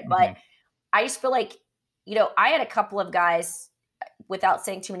Garrett, but I just feel like, I had a couple of guys, without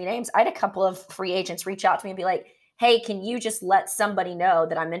saying too many names, I had a couple of free agents reach out to me and be like, hey, can you just let somebody know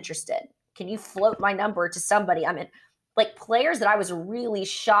that I'm interested? Can you float my number to somebody? I mean, like players that I was really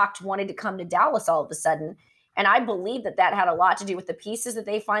shocked wanted to come to Dallas all of a sudden. And I believe that had a lot to do with the pieces that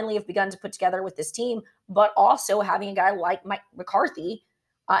they finally have begun to put together with this team, but also having a guy like Mike McCarthy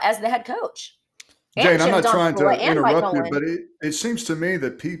as the head coach. Jane, I'm not trying to interrupt you, but it seems to me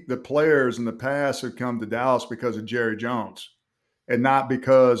that the players in the past have come to Dallas because of Jerry Jones and not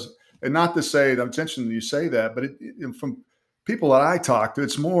to say that I'm intentional you say that, but from people that I talk to,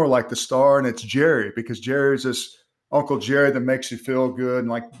 it's more like the star and it's Jerry because Jerry's this Uncle Jerry that makes you feel good and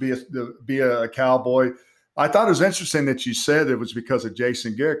like be a Cowboy. I thought it was interesting that you said it was because of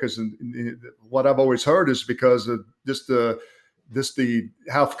Jason Garrett because what I've always heard is because of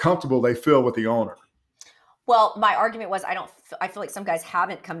how comfortable they feel with the owner. Well, my argument was I feel like some guys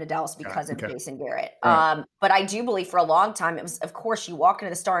haven't come to Dallas because of Jason Garrett. Right. But I do believe for a long time it was, of course, you walk into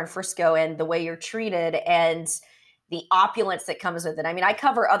the Star in Frisco and the way you're treated and the opulence that comes with it. I mean, I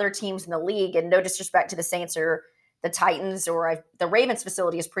cover other teams in the league, and no disrespect to the Saints or the Titans the Ravens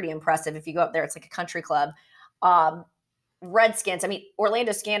facility is pretty impressive. If you go up there, it's like a country club. Redskins. I mean,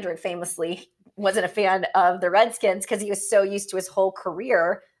 Orlando Scandrick famously wasn't a fan of the Redskins because he was so used to his whole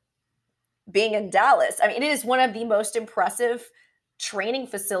career being in Dallas. I mean, it is one of the most impressive training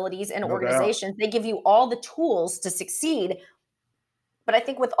facilities and organizations. They give you all the tools to succeed. But I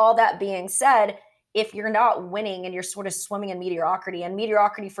think with all that being said, if you're not winning and you're sort of swimming in mediocrity, and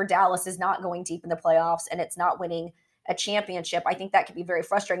mediocrity for Dallas is not going deep in the playoffs and it's not winning a championship, I think that could be very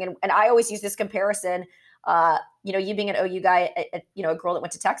frustrating. And I always use this comparison. You being an OU guy, a girl that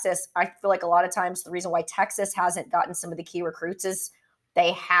went to Texas, I feel like a lot of times the reason why Texas hasn't gotten some of the key recruits is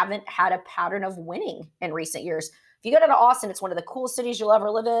they haven't had a pattern of winning in recent years. If you go down to Austin, it's one of the coolest cities you'll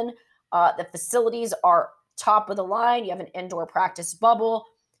ever live in. The facilities are top of the line. You have an indoor practice bubble.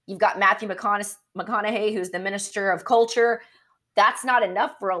 You've got Matthew McConaughey, who's the minister of culture. That's not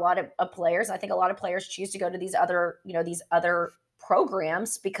enough for a lot of players. I think a lot of players choose to go to these other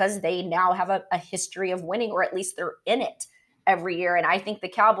programs because they now have a history of winning, or at least they're in it every year. And I think the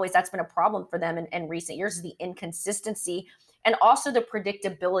Cowboys, that's been a problem for them in recent years, is the inconsistency and also the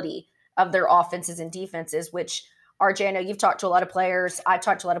predictability of their offenses and defenses, which, RJ, I know you've talked to a lot of players. I've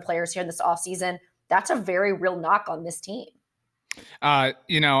talked to a lot of players here in this offseason. That's a very real knock on this team.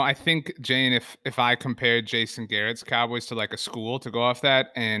 I think, Jane, if I compared Jason Garrett's Cowboys to like a school, to go off that,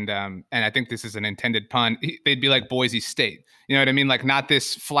 and I think this is an intended pun, they'd be like Boise State. You know what I mean? Like not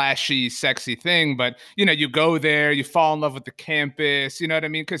this flashy, sexy thing, but, you go there, you fall in love with the campus, you know what I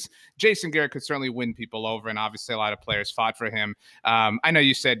mean? Because Jason Garrett could certainly win people over, and obviously a lot of players fought for him. I know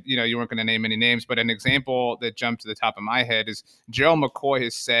you said, you weren't going to name any names, but an example that jumped to the top of my head is Gerald McCoy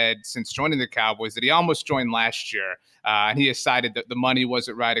has said since joining the Cowboys that he almost joined last year, and he decided that the money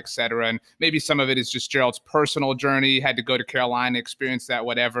wasn't right, et cetera. And maybe some of it is just Gerald's personal journey, had to go to Carolina, experience that,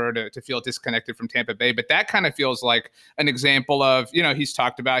 whatever, to feel disconnected from Tampa Bay. But that kind of feels like an example of, he's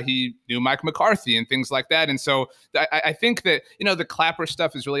talked about he knew Mike McCarthy and things like that. And so I think that, the Clapper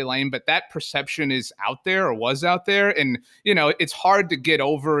stuff is really lame, but that perception is out there, or was out there. And, it's hard to get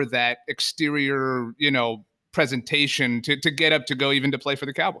over that exterior, presentation to get up to go even to play for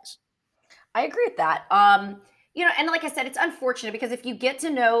the Cowboys. I agree with that. And like I said, it's unfortunate because if you get to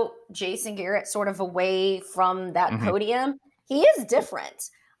know Jason Garrett sort of away from that podium, he is different.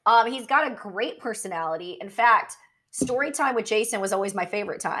 He's got a great personality. In fact, story time with Jason was always my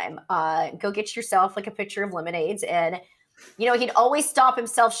favorite time. Go get yourself like a picture of lemonades. And, he'd always stop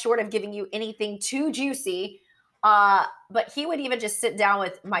himself short of giving you anything too juicy. But he would even just sit down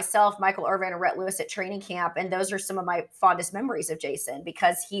with myself, Michael Irvin, and Rhett Lewis at training camp. And those are some of my fondest memories of Jason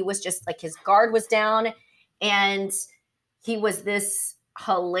because he was just like his guard was down and he was this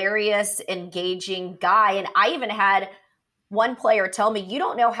hilarious, engaging guy. And I even had one player tell me, you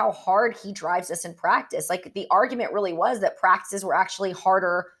don't know how hard he drives us in practice. Like the argument really was that practices were actually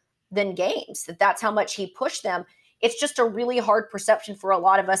harder than games, that's how much he pushed them. It's just a really hard perception for a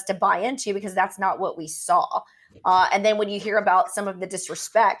lot of us to buy into because that's not what we saw. And then when you hear about some of the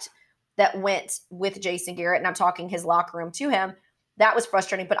disrespect that went with Jason Garrett, and I'm talking his locker room to him, that was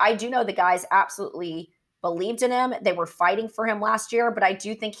frustrating. But I do know the guys absolutely believed in him. They were fighting for him last year, but I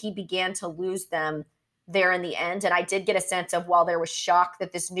do think he began to lose them there in the end. And I did get a sense of while there was shock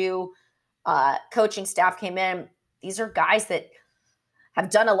that this new coaching staff came in, these are guys that have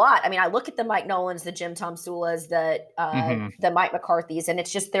done a lot. I mean, I look at the Mike Nolans, the Jim Tom Sulas, the Mike McCarthys, and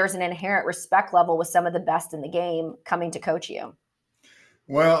it's just there's an inherent respect level with some of the best in the game coming to coach you.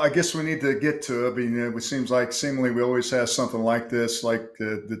 Well, I guess we need to get to it. I mean, it seems like seemingly we always have something like this,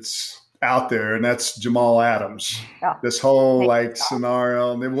 that's out there, and that's Jamal Adams. Yeah. This whole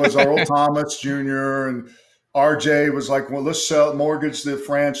scenario. And it was Earl Thomas Jr. and RJ was like, well, let's mortgage the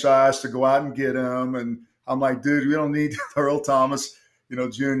franchise to go out and get him. And I'm like, dude, we don't need Earl Thomas,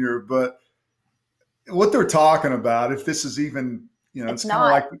 Jr. But what they're talking about, if this is even, it's kind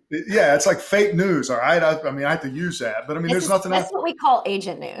of like, it's like fake news. All right. I have to use that, but there's nothing. That's what we call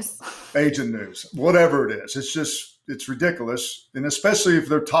agent news. Agent news, whatever it is. It's ridiculous. And especially if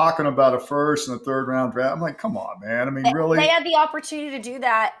they're talking about a first and a third round draft. I'm like, come on, man. Really? They had the opportunity to do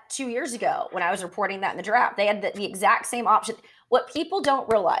that 2 years ago when I was reporting that in the draft. They had the exact same option. What people don't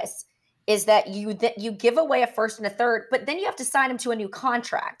realize is that you give away a first and a third, but then you have to sign them to a new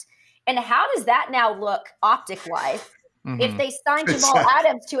contract. And how does that now look optic-wise if they signed Jamal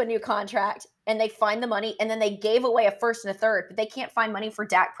Adams to a new contract and they find the money and then they gave away a first and a third, but they can't find money for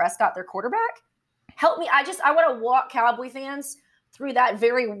Dak Prescott, their quarterback? Help me. I want to walk Cowboy fans through that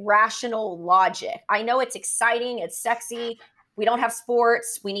very rational logic. I know it's exciting. It's sexy. We don't have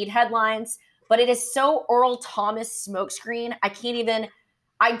sports. We need headlines, but it is so Earl Thomas smokescreen.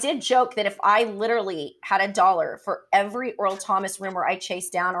 I did joke that if I literally had $1 for every Earl Thomas rumor I chase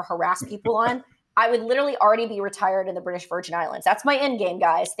down or harass people on, I would literally already be retired in the British Virgin Islands. That's my end game,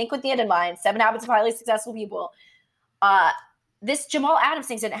 guys. Think with the end in mind. 7 Habits of Highly Successful People. This Jamal Adams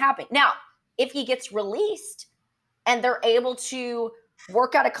thing didn't happen. Now, if he gets released and they're able to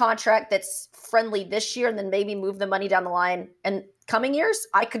work out a contract that's friendly this year and then maybe move the money down the line in coming years,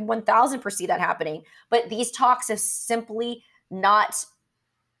 I could 1,000% see that happening. But these talks have simply not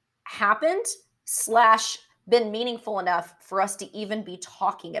happened / been meaningful enough for us to even be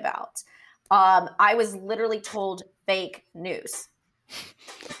talking about. I was literally told fake news.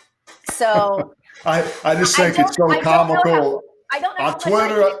 So I just think it's so comical. I don't know on how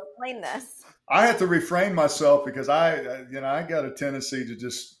Twitter. I can explain this. I have to refrain myself because I got a tendency to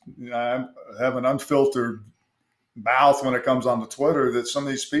just I have an unfiltered mouth when it comes onto Twitter. That some of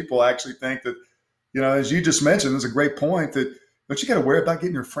these people actually think that as you just mentioned, there's a great point that. But you got to worry about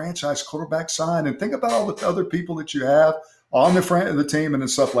getting your franchise quarterback signed and think about all the other people that you have on the team and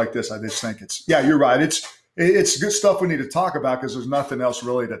stuff like this. I just think you're right. It's good stuff we need to talk about because there's nothing else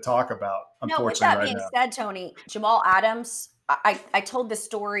really to talk about, unfortunately. With that being said, Tony, Jamal Adams, I told this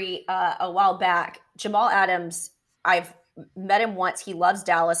story a while back. Jamal Adams, I've met him once. He loves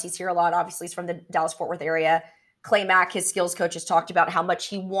Dallas. He's here a lot. Obviously, he's from the Dallas-Fort Worth area. Clay Mack, his skills coach, has talked about how much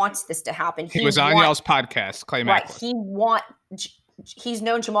he wants this to happen. He was on y'all's podcast, Clay Mack. Right. He's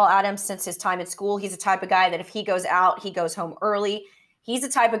known Jamal Adams since his time at school. He's the type of guy that if he goes out, he goes home early. He's the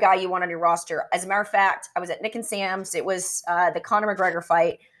type of guy you want on your roster. As a matter of fact, I was at Nick and Sam's. It was the Conor McGregor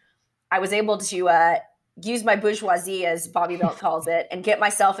fight. I was able to use my bourgeoisie, as Bobby Belt calls it, and get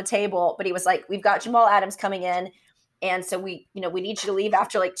myself a table. But he was like, we've got Jamal Adams coming in. And so we need you to leave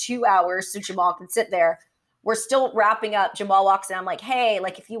after like 2 hours so Jamal can sit there. We're still wrapping up. Jamal walks in. I'm like, hey,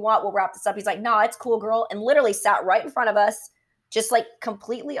 if you want, we'll wrap this up. He's like, no, it's cool, girl. And literally sat right in front of us, just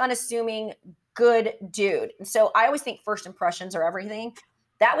completely unassuming, good dude. And so I always think first impressions are everything.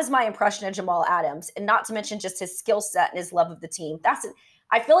 That was my impression of Jamal Adams. And not to mention just his skill set and his love of the team.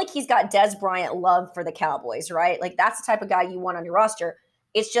 I feel like he's got Des Bryant love for the Cowboys, right? That's the type of guy you want on your roster.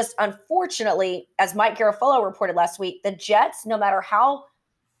 It's just, unfortunately, as Mike Garafolo reported last week, the Jets, no matter how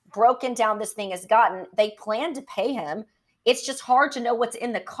broken down this thing has gotten, they plan to pay him. It's just hard to know what's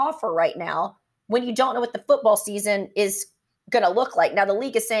in the coffer right now when you don't know what the football season is going to look like. Now, the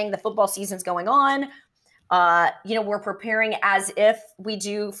league is saying the football season's going on. We're preparing as if we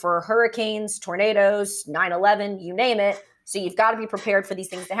do for hurricanes, tornadoes, 9/11, you name it. So you've got to be prepared for these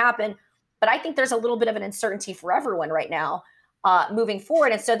things to happen. But I think there's a little bit of an uncertainty for everyone right now moving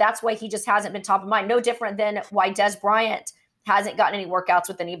forward. And so that's why he just hasn't been top of mind. No different than why Des Bryant hasn't gotten any workouts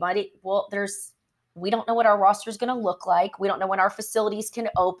with anybody. Well, we don't know what our roster is going to look like. We don't know when our facilities can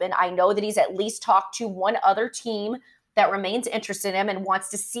open. I know that he's at least talked to one other team that remains interested in him and wants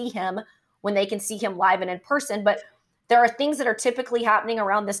to see him when they can see him live and in person. But there are things that are typically happening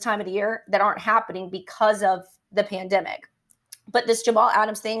around this time of the year that aren't happening because of the pandemic. But this Jamal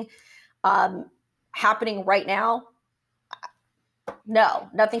Adams thing happening right now, no,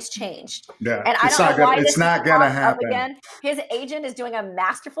 nothing's changed. Yeah, and I don't know why it's not going to happen. Again, his agent is doing a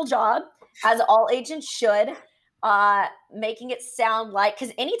masterful job, as all agents should, making it sound like,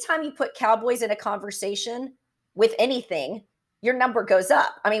 because anytime you put Cowboys in a conversation with anything, your number goes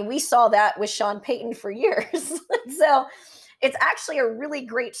up. I mean, we saw that with Sean Payton for years. So it's actually a really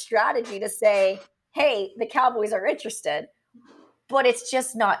great strategy to say, hey, the Cowboys are interested, but it's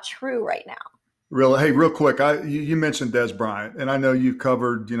just not true right now. Really? Hey, real quick, you mentioned Des Bryant, and I know you've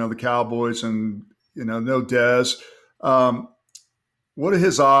covered, the Cowboys and, know Des. What are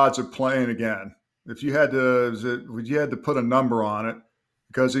his odds of playing again? If you had to put a number on it,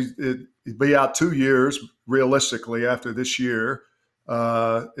 because he'd be out 2 years realistically after this year,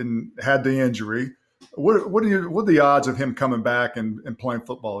 and had the injury. What are the odds of him coming back and playing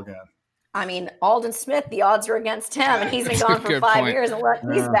football again? I mean, Aldon Smith, the odds are against him, and he's been gone for 5 years, and look,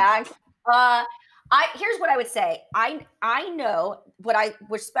 he's back. Here's what I would say. I know what I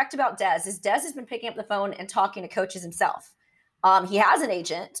respect about Des is Des has been picking up the phone and talking to coaches himself. He has an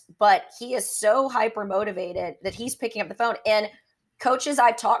agent, but he is so hyper motivated that he's picking up the phone. And coaches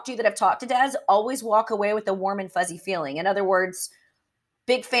I've talked to that have talked to Des always walk away with a warm and fuzzy feeling. In other words,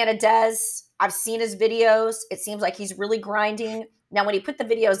 big fan of Des. I've seen his videos. It seems like he's really grinding. Now, when he put the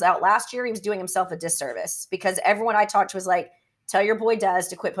videos out last year, he was doing himself a disservice because everyone I talked to was like, tell your boy Des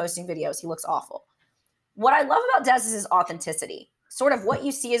to quit posting videos. He looks awful. What I love about Des is his authenticity. Sort of what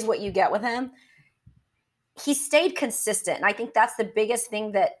you see is what you get with him. He stayed consistent. And I think that's the biggest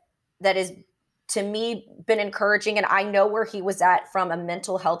thing that is, to me, been encouraging. And I know where he was at from a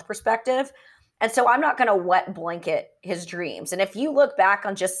mental health perspective. And so I'm not going to wet blanket his dreams. And if you look back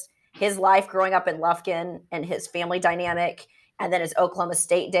on just his life growing up in Lufkin and his family dynamic, and then his Oklahoma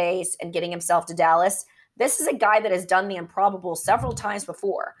State days and getting himself to Dallas, this is a guy that has done the improbable several times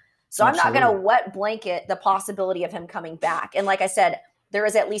before. So Absolutely. I'm not going to wet blanket the possibility of him coming back. And like I said, there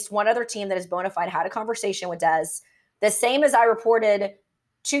is at least one other team that is bona fide had a conversation with Des. The same as I reported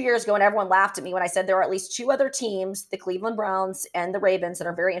 2 years ago, and everyone laughed at me when I said there are at least two other teams, the Cleveland Browns and the Ravens, that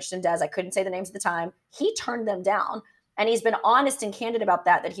are very interested in Des. I couldn't say the names at the time. He turned them down. And he's been honest and candid about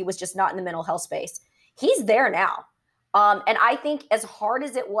that he was just not in the mental health space. He's there now. And I think as hard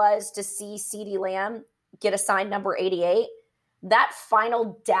as it was to see CeeDee Lamb get assigned number 88, that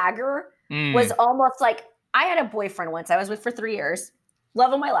final dagger was almost like, I had a boyfriend once I was with for 3 years,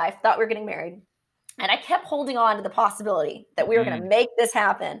 love of my life, thought we were getting married. And I kept holding on to the possibility that we were going to make this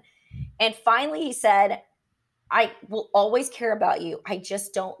happen. And finally he said, I will always care about you. I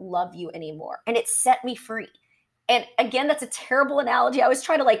just don't love you anymore. And it set me free. And again, that's a terrible analogy. I was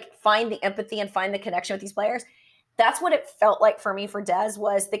trying to find the empathy and find the connection with these players. That's what it felt like for me for Des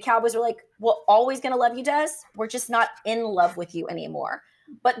was the Cowboys were like, we're always going to love you, Des. We're just not in love with you anymore.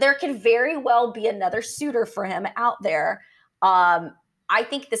 But there could very well be another suitor for him out there. I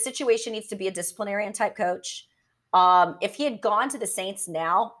think the situation needs to be a disciplinarian type coach. If he had gone to the Saints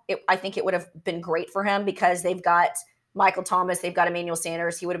now, I think it would have been great for him because they've got Michael Thomas, they've got Emmanuel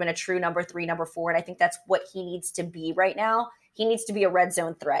Sanders. He would have been a true number 3, number 4. And I think that's what he needs to be right now. He needs to be a red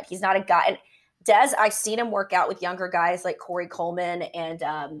zone threat. He's not a guy. And Des, I've seen him work out with younger guys like Corey Coleman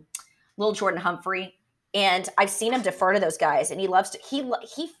and Lil Jordan Humphrey. And I've seen him defer to those guys. And he loves to,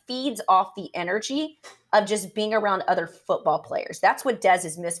 he feeds off the energy of just being around other football players. That's what Des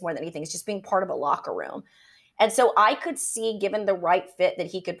has missed more than anything. It's just being part of a locker room. And so I could see, given the right fit, that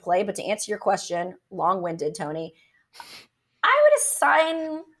he could play. But to answer your question, long-winded, Tony, I would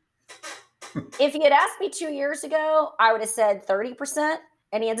assign, if he had asked me 2 years ago, I would have said 30%,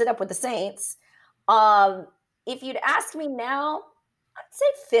 and he ended up with the Saints. If you'd asked me now, I'd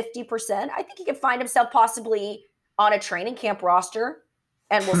say 50%. I think he could find himself possibly on a training camp roster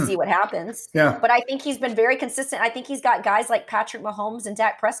and we'll see what happens. Yeah. But I think he's been very consistent. I think he's got guys like Patrick Mahomes and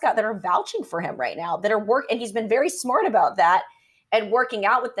Dak Prescott that are vouching for him right now, that are and he's been very smart about that and working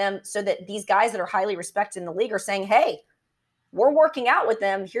out with them so that these guys that are highly respected in the league are saying, hey, we're working out with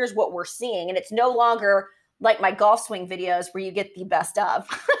them. Here's what we're seeing. And it's no longer like my golf swing videos where you get the best of.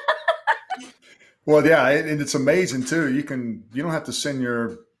 Well, yeah, and it's amazing too. You don't have to send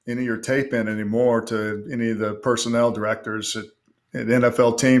any of your tape in anymore to any of the personnel directors at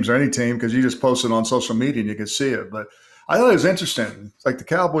NFL teams or any team, because you just post it on social media and you can see it. But I thought it was interesting. It's like the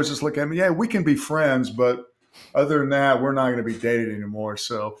Cowboys just look at me, yeah, we can be friends, but other than that, we're not going to be dated anymore.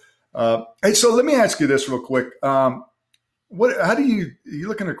 So, hey, so let me ask you this real quick. How do you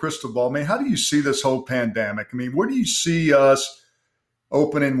look in a crystal ball, man? How do you see this whole pandemic? I mean, where do you see us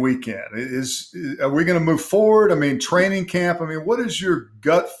opening weekend? Are we going to move forward? I mean, training camp. I mean, what is your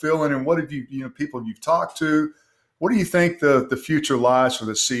gut feeling, and what have people you've talked to? What do you think the future lies for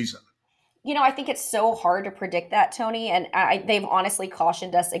this season? I think it's so hard to predict that, Tony, and they've honestly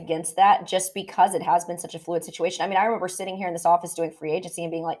cautioned us against that just because it has been such a fluid situation. I mean, I remember sitting here in this office doing free agency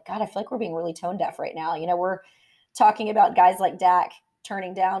and being like, God, I feel like we're being really tone deaf right now. We're talking about guys like Dak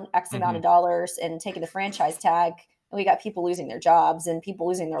turning down X amount of dollars and taking the franchise tag, and we got people losing their jobs and people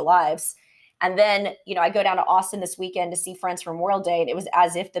losing their lives. And then, I go down to Austin this weekend to see friends for Memorial Day, and it was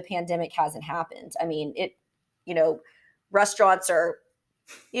as if the pandemic hasn't happened. I mean, restaurants are,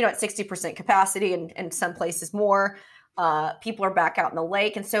 at 60% capacity and some places more. People are back out in the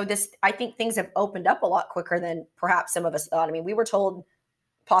lake. And so I think things have opened up a lot quicker than perhaps some of us thought. I mean, we were told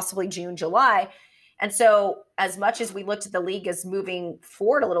possibly June, July. And so as much as we looked at the league as moving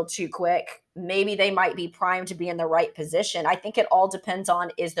forward a little too quick, maybe they might be primed to be in the right position. I think it all depends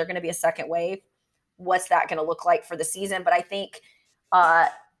on, is there going to be a second wave? What's that going to look like for the season? But I think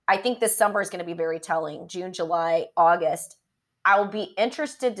this summer is going to be very telling. June, July, August. I will be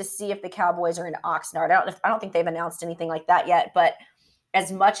interested to see if the Cowboys are in Oxnard. I don't think they've announced anything like that yet, but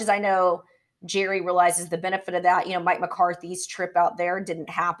as much as I know Jerry realizes the benefit of that, Mike McCarthy's trip out there didn't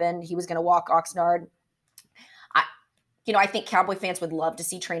happen. He was going to walk Oxnard. I think Cowboy fans would love to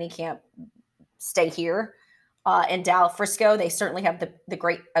see training camp stay here in Dallas, Frisco. They certainly have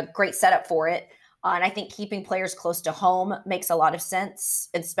a great setup for it. And I think keeping players close to home makes a lot of sense,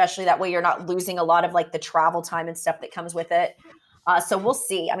 especially that way you're not losing a lot of like the travel time and stuff that comes with it. So we'll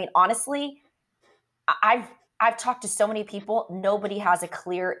see. I mean, honestly, I've talked to so many people. Nobody has a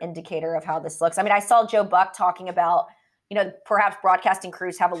clear indicator of how this looks. I mean, I saw Joe Buck talking about, perhaps broadcasting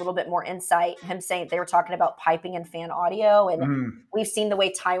crews have a little bit more insight. Him saying they were talking about piping and fan audio. And we've seen the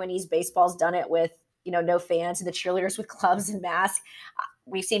way Taiwanese baseball's done it with, no fans and the cheerleaders with gloves and masks.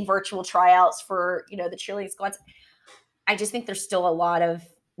 We've seen virtual tryouts for, the cheerleading squads. I just think there's still a lot of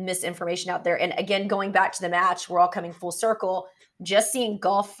misinformation out there. And again, going back to the match, we're all coming full circle. Just seeing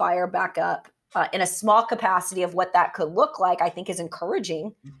golf fire back up in a small capacity of what that could look like, I think is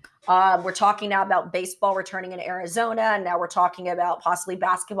encouraging. We're talking now about baseball returning in Arizona, and now we're talking about possibly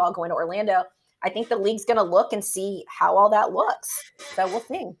basketball going to Orlando. I think the league's going to look and see how all that looks. So we'll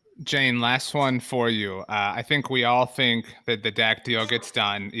see. Jane, last one for you. I think we all think that the Dak deal gets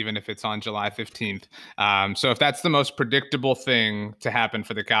done, even if it's on July 15th. So if that's the most predictable thing to happen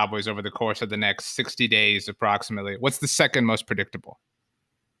for the Cowboys over the course of the next 60 days approximately, what's the second most predictable?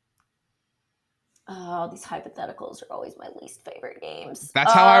 Oh, these hypotheticals are always my least favorite games.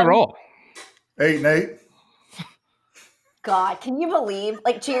 That's how I roll. 8-8. God, can you believe?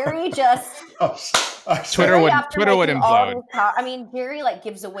 Like Jerry just Twitter would implode. I mean, Jerry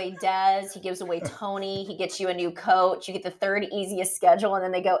gives away Dez, he gives away Tony, he gets you a new coach, you get the third easiest schedule, and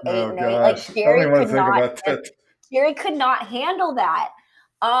then they go 8-8. Gosh. Like Jerry could not handle that.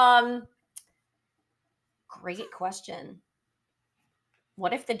 Great question.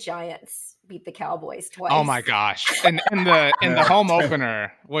 What if the Giants beat the Cowboys twice? Oh my gosh! And the home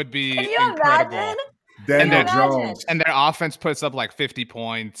opener would be incredible. Imagine? Daniel Jones. And their offense puts up 50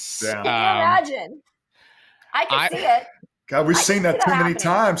 points. Yeah. Can you imagine? I can see it. God, we've seen that too many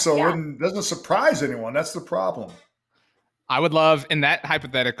times, so Yeah. it doesn't surprise anyone. That's the problem. I would love, in that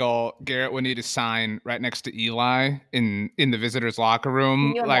hypothetical, Garrett would need to sign right next to Eli in the visitors' locker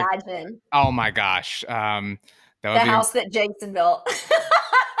room. Can you imagine? Oh my gosh. That would The be house that Jason built.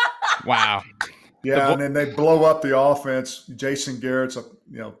 wow. Yeah, and then they blow up the offense. Jason Garrett's a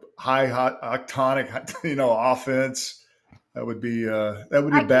high octonic offense. That would be a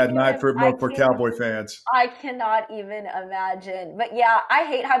bad night for Cowboy fans. I cannot even imagine. But yeah, I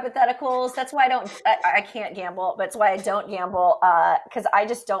hate hypotheticals. That's why I can't gamble. But it's why I don't gamble, because I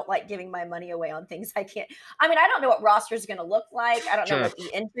just don't like giving my money away on things I can't. I mean, I don't know what roster is going to look like. I don't know what the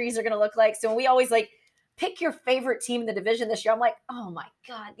injuries are going to look like. So we always pick your favorite team in the division this year. I'm like, oh my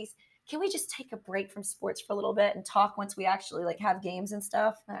God, can we just take a break from sports for a little bit and talk once we actually like have games and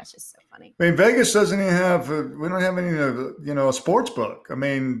stuff? That's just so funny. I mean, Vegas doesn't even have, we don't have any, a sports book. I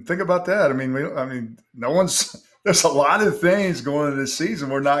mean, think about that. I mean, there's a lot of things going into this season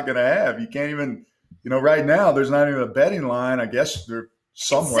we're not going to have. You can't even, right now, there's not even a betting line. I guess they're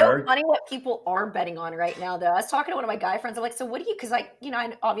somewhere. It's so funny what people are betting on right now, though. I was talking to one of my guy friends. I'm like, so what do you, because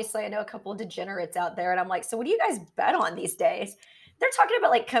obviously I know a couple of degenerates out there, and I'm like, so what do you guys bet on these days? They're talking about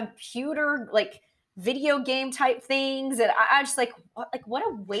like computer, like video game type things. And I just like what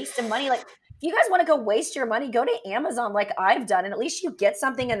a waste of money. Like, if you guys want to go waste your money, go to Amazon like I've done, and at least you get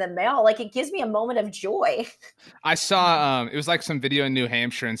something in the mail. Like, it gives me a moment of joy. I saw it was like some video in New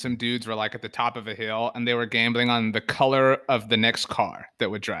Hampshire, and some dudes were like at the top of a hill, and they were gambling on the color of the next car that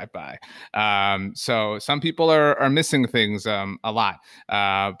would drive by. So some people are missing things a lot.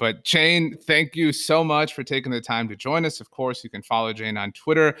 But Jane, thank you so much for taking the time to join us. Of course, you can follow Jane on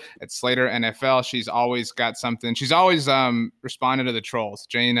Twitter at Slater NFL. She's always got something. She's always responding to the trolls.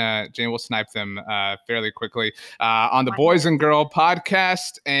 Jane will snipe them fairly quickly on the Boys and Girl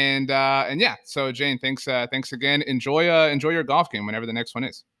podcast. And yeah, so Jane, thanks again. Enjoy your golf game whenever the next one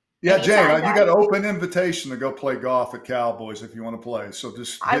is. Yeah, Jane, you got an open invitation to go play golf at Cowboys if you want to play. So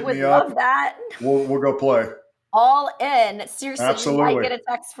just hit me up. I would love that. We'll go play. All in. Seriously, absolutely. You might get a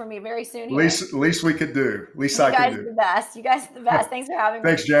text from me very soon. At least we could do. At least I could do. You guys are the best. Thanks for having me.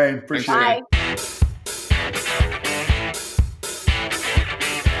 Thanks, Jane. Appreciate it. Bye.